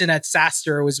Jason at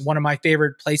SaaStr. It was one of my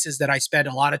favorite places that I spent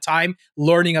a lot of time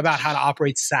learning about how to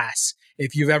operate SaaS.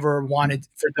 If you've ever wanted,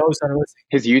 for those that are listening.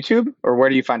 His YouTube, or where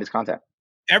do you find his content?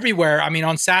 Everywhere. I mean,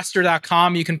 on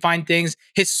SaaStr.com, you can find things.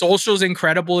 His social is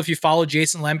incredible if you follow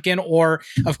Jason Lemkin, or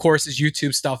of course his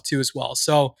YouTube stuff too as well.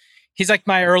 So he's like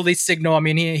my early signal. I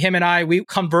mean, him and I, we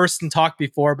conversed and talked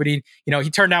before, but he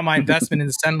turned down my investment in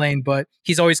the Sendlane, but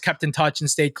he's always kept in touch and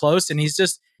stayed close. And he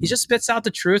just spits out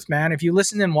the truth, man. If you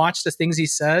listen and watch the things he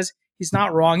says, he's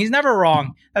not wrong. He's never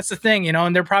wrong. That's the thing,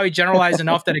 and they're probably generalized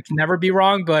enough that it can never be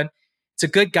wrong, but it's a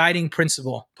good guiding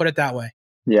principle. Put it that way.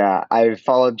 Yeah, I've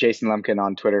followed Jason Lemkin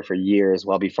on Twitter for years,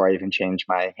 well before I even changed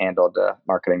my handle to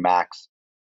Marketing Max.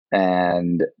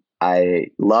 And I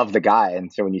love the guy.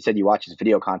 And so when you said you watch his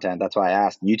video content, that's why I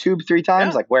asked. YouTube 3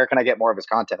 times? Yeah. Like, where can I get more of his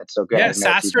content? It's so good. Yeah,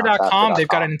 SaaStr.com. They've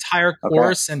got an entire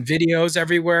course and videos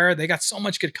everywhere. They got so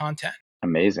much good content.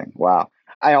 Amazing. Wow.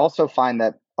 I also find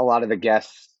that a lot of the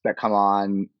guests that come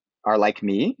on are like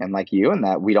me and like you, and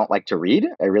that we don't like to read.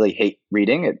 I really hate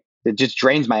reading. It just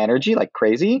drains my energy like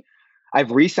crazy. I've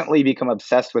recently become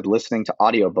obsessed with listening to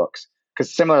audiobooks,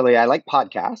 because similarly, I like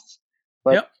podcasts,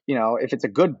 but if it's a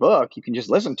good book, you can just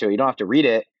listen to it. You don't have to read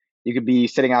it. You could be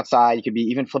sitting outside. You could be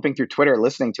even flipping through Twitter,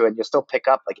 listening to it, and you'll still pick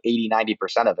up like 80,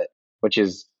 90% of it, which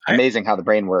is amazing how the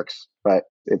brain works. But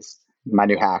it's my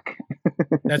new hack.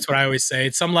 That's what I always say.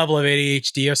 It's some level of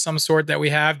ADHD of some sort that we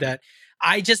have, that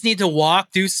I just need to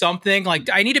walk, do something. Like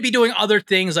I need to be doing other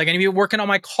things. Like I need to be working on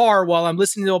my car while I'm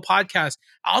listening to a podcast.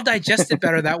 I'll digest it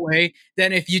better that way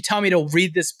than if you tell me to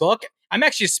read this book. I'm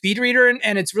actually a speed reader,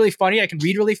 and it's really funny. I can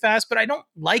read really fast, but I don't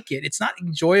like it. It's not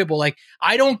enjoyable. Like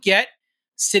I don't get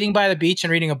sitting by the beach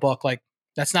and reading a book. Like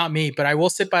that's not me, but I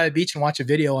will sit by the beach and watch a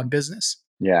video on business.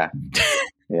 Yeah.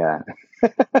 Yeah.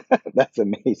 That's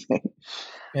amazing.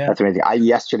 Yeah. That's amazing.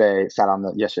 Yesterday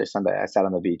Sunday, I sat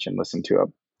on the beach and listened to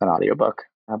an audiobook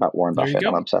about Warren Buffett.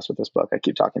 I'm obsessed with this book. I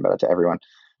keep talking about it to everyone.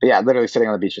 But yeah, literally sitting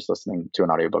on the beach just listening to an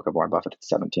audiobook of Warren Buffett. It's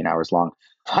 17 hours long.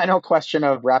 Final question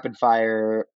of rapid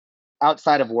fire,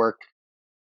 outside of work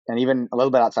and even a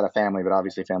little bit outside of family, but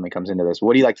obviously family comes into this.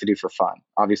 What do you like to do for fun?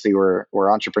 Obviously we're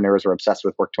entrepreneurs. We're obsessed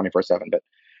with work 24/7, but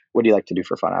what do you like to do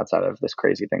for fun outside of this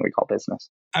crazy thing we call business?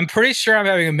 I'm pretty sure I'm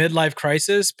having a midlife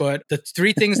crisis, but the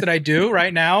 3 things that I do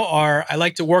right now are I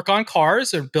like to work on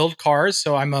cars or build cars.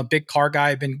 So I'm a big car guy.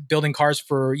 I've been building cars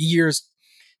for years,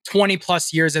 20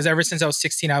 plus years. Ever since I was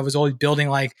 16, I was always building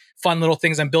like fun little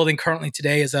things. I'm building currently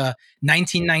today is a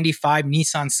 1995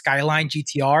 Nissan Skyline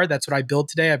GTR. That's what I build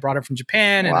today. I brought it from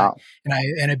Japan. Wow.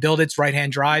 and I build its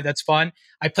right-hand drive. That's fun.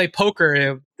 I play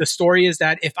poker. The story is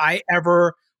that if I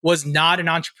ever was not an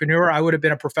entrepreneur, I would have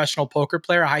been a professional poker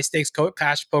player, a high stakes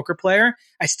cash poker player.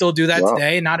 I still do that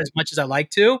today, not as much as I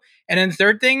like to. And then the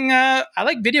third thing, I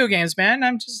like video games, man.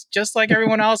 I'm just like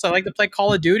everyone else. I like to play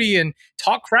Call of Duty and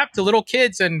talk crap to little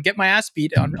kids and get my ass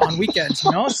beat on weekends,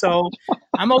 So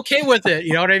I'm okay with it.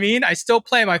 You know what I mean? I still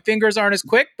play. My fingers aren't as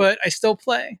quick, but I still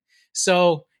play.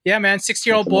 So yeah, man,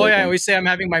 60-year-old boy. I always say I'm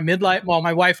having my midlife. Well,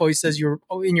 my wife always says you're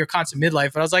in your constant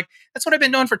midlife. But I was like, that's what I've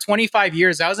been doing for 25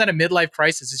 years. I was at a midlife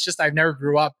crisis. It's just I've never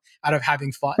grew up out of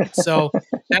having fun. So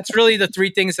that's really the 3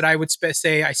 things that I would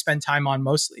say I spend time on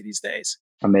mostly these days.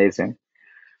 Amazing.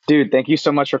 Dude, thank you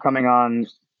so much for coming on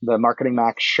the Marketing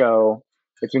Max show.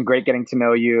 It's been great getting to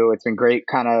know you. It's been great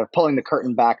kind of pulling the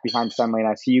curtain back behind Sendlane.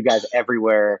 I see you guys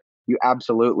everywhere. You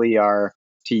absolutely are,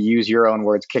 to use your own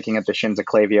words, kicking at the shins of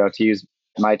Klaviyo, to use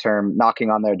my term, knocking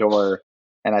on their door.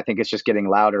 And I think it's just getting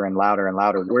louder and louder and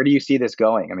louder. Where do you see this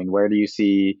going? I mean, where do you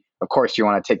see, of course, you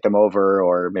want to take them over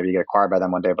or maybe get acquired by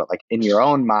them one day, but like in your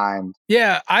own mind,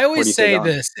 Yeah, I where do always you see it say going?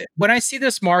 this when I see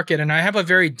this market, and I have a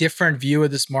very different view of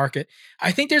this market.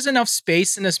 I think there's enough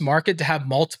space in this market to have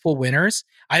multiple winners.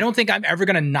 I don't think I'm ever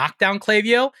going to knock down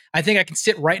Klaviyo. I think I can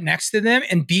sit right next to them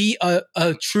and be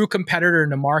a true competitor in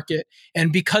the market.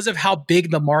 And because of how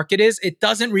big the market is, it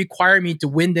doesn't require me to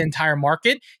win the entire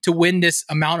market to win this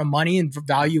amount of money and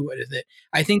value with it.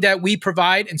 I think that we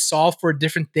provide and solve for a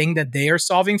different thing that they are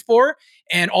solving for.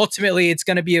 And ultimately, it's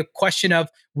going to be a question of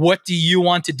what do you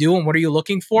want to do and what are you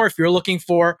looking for? If you're looking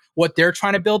for what they're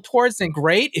trying to build towards, then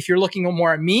great. If you're looking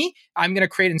more at me, I'm going to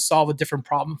create and solve a different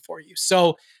problem for you.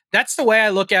 So that's the way I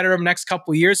look at it over the next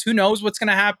couple of years. Who knows what's going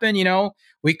to happen? You know,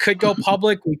 we could go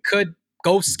public. We could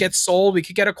go get sold. We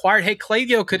could get acquired. Hey,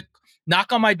 Klaviyo could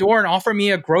knock on my door and offer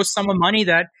me a gross sum of money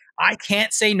that I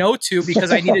can't say no to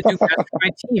because I need to do best for my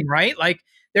team, right? Like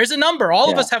there's a number. All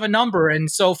of Yeah. us have a number. And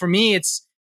so for me,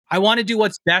 I want to do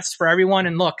what's best for everyone.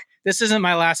 And look, this isn't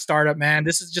my last startup, man.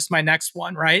 This is just my next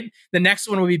one, right? The next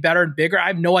one will be better and bigger. I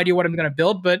have no idea what I'm going to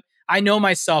build, but I know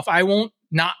myself. I won't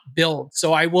not build.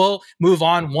 So I will move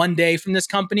on one day from this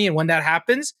company. And when that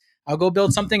happens, I'll go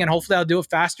build something and hopefully I'll do it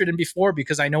faster than before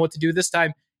because I know what to do this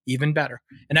time even better.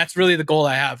 And that's really the goal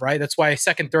I have, right? That's why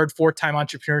second, third, fourth time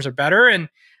entrepreneurs are better. And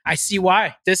I see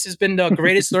why. This has been the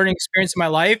greatest learning experience of my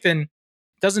life. And it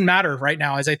doesn't matter right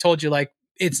now. As I told you, like,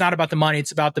 it's not about the money.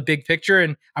 It's about the big picture.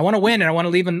 And I want to win and I want to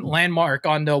leave a landmark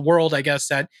on the world, I guess,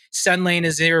 that Sendlane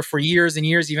is here for years and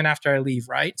years, even after I leave,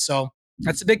 right? So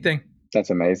that's the big thing.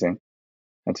 That's amazing.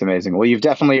 That's amazing. Well, you've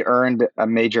definitely earned a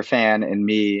major fan in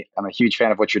me. I'm a huge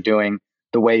fan of what you're doing,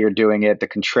 the way you're doing it, the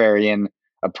contrarian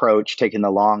approach, taking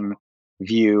the long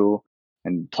view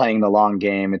and playing the long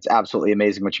game. It's absolutely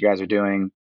amazing what you guys are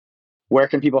doing. Where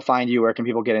can people find you? Where can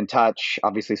people get in touch?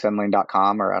 Obviously,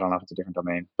 Sendlane.com, or I don't know if it's a different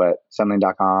domain, but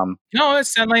Sendlane.com. No,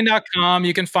 it's Sendlane.com.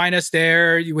 You can find us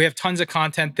there. We have tons of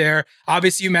content there.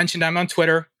 Obviously, you mentioned I'm on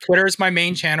Twitter. Twitter is my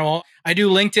main channel. I do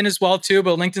LinkedIn as well, too,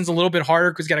 but LinkedIn's a little bit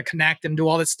harder because you got to connect and do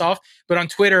all this stuff. But on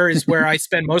Twitter is where I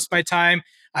spend most of my time.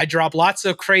 I drop lots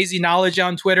of crazy knowledge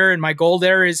on Twitter, and my goal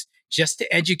there is just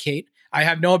to educate. I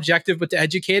have no objective but to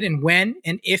educate. And when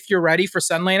and if you're ready for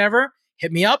Sendlane ever,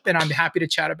 hit me up and I'm happy to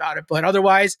chat about it. But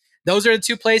otherwise, those are the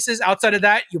two places. Outside of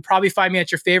that, you'll probably find me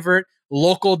at your favorite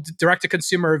local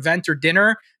direct-to-consumer event or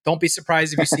dinner. Don't be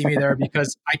surprised if you see me there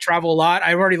because I travel a lot.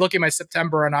 I'm already looking at my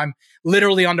September and I'm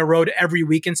literally on the road every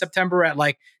week in September at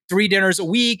like 3 dinners a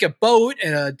week, a boat,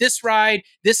 this ride,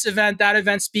 this event, that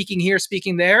event, speaking here,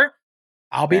 speaking there.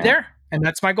 I'll be there. And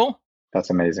that's my goal.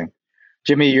 That's amazing.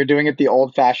 Jimmy, you're doing it the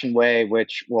old-fashioned way,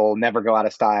 which will never go out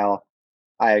of style.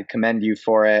 I commend you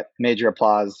for it. Major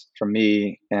applause from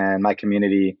me and my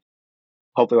community.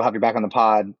 Hopefully we'll have you back on the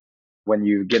pod when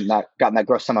you've gotten that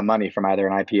gross sum of money from either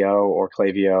an IPO or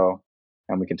Klaviyo,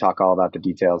 and we can talk all about the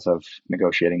details of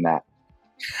negotiating that.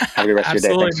 Have a good rest of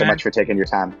your day. Thanks so much for taking your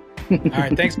time. All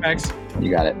right. Thanks, Max. You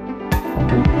got it.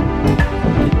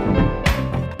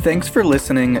 Thanks for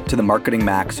listening to the Marketing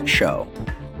Max show.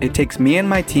 It takes me and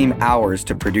my team hours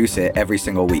to produce it every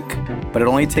single week, but it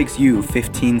only takes you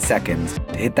 15 seconds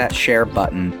to hit that share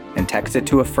button and text it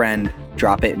to a friend,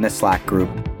 drop it in a Slack group,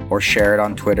 or share it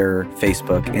on Twitter,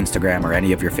 Facebook, Instagram, or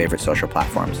any of your favorite social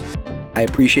platforms. I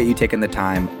appreciate you taking the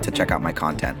time to check out my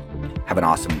content. Have an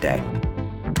awesome day.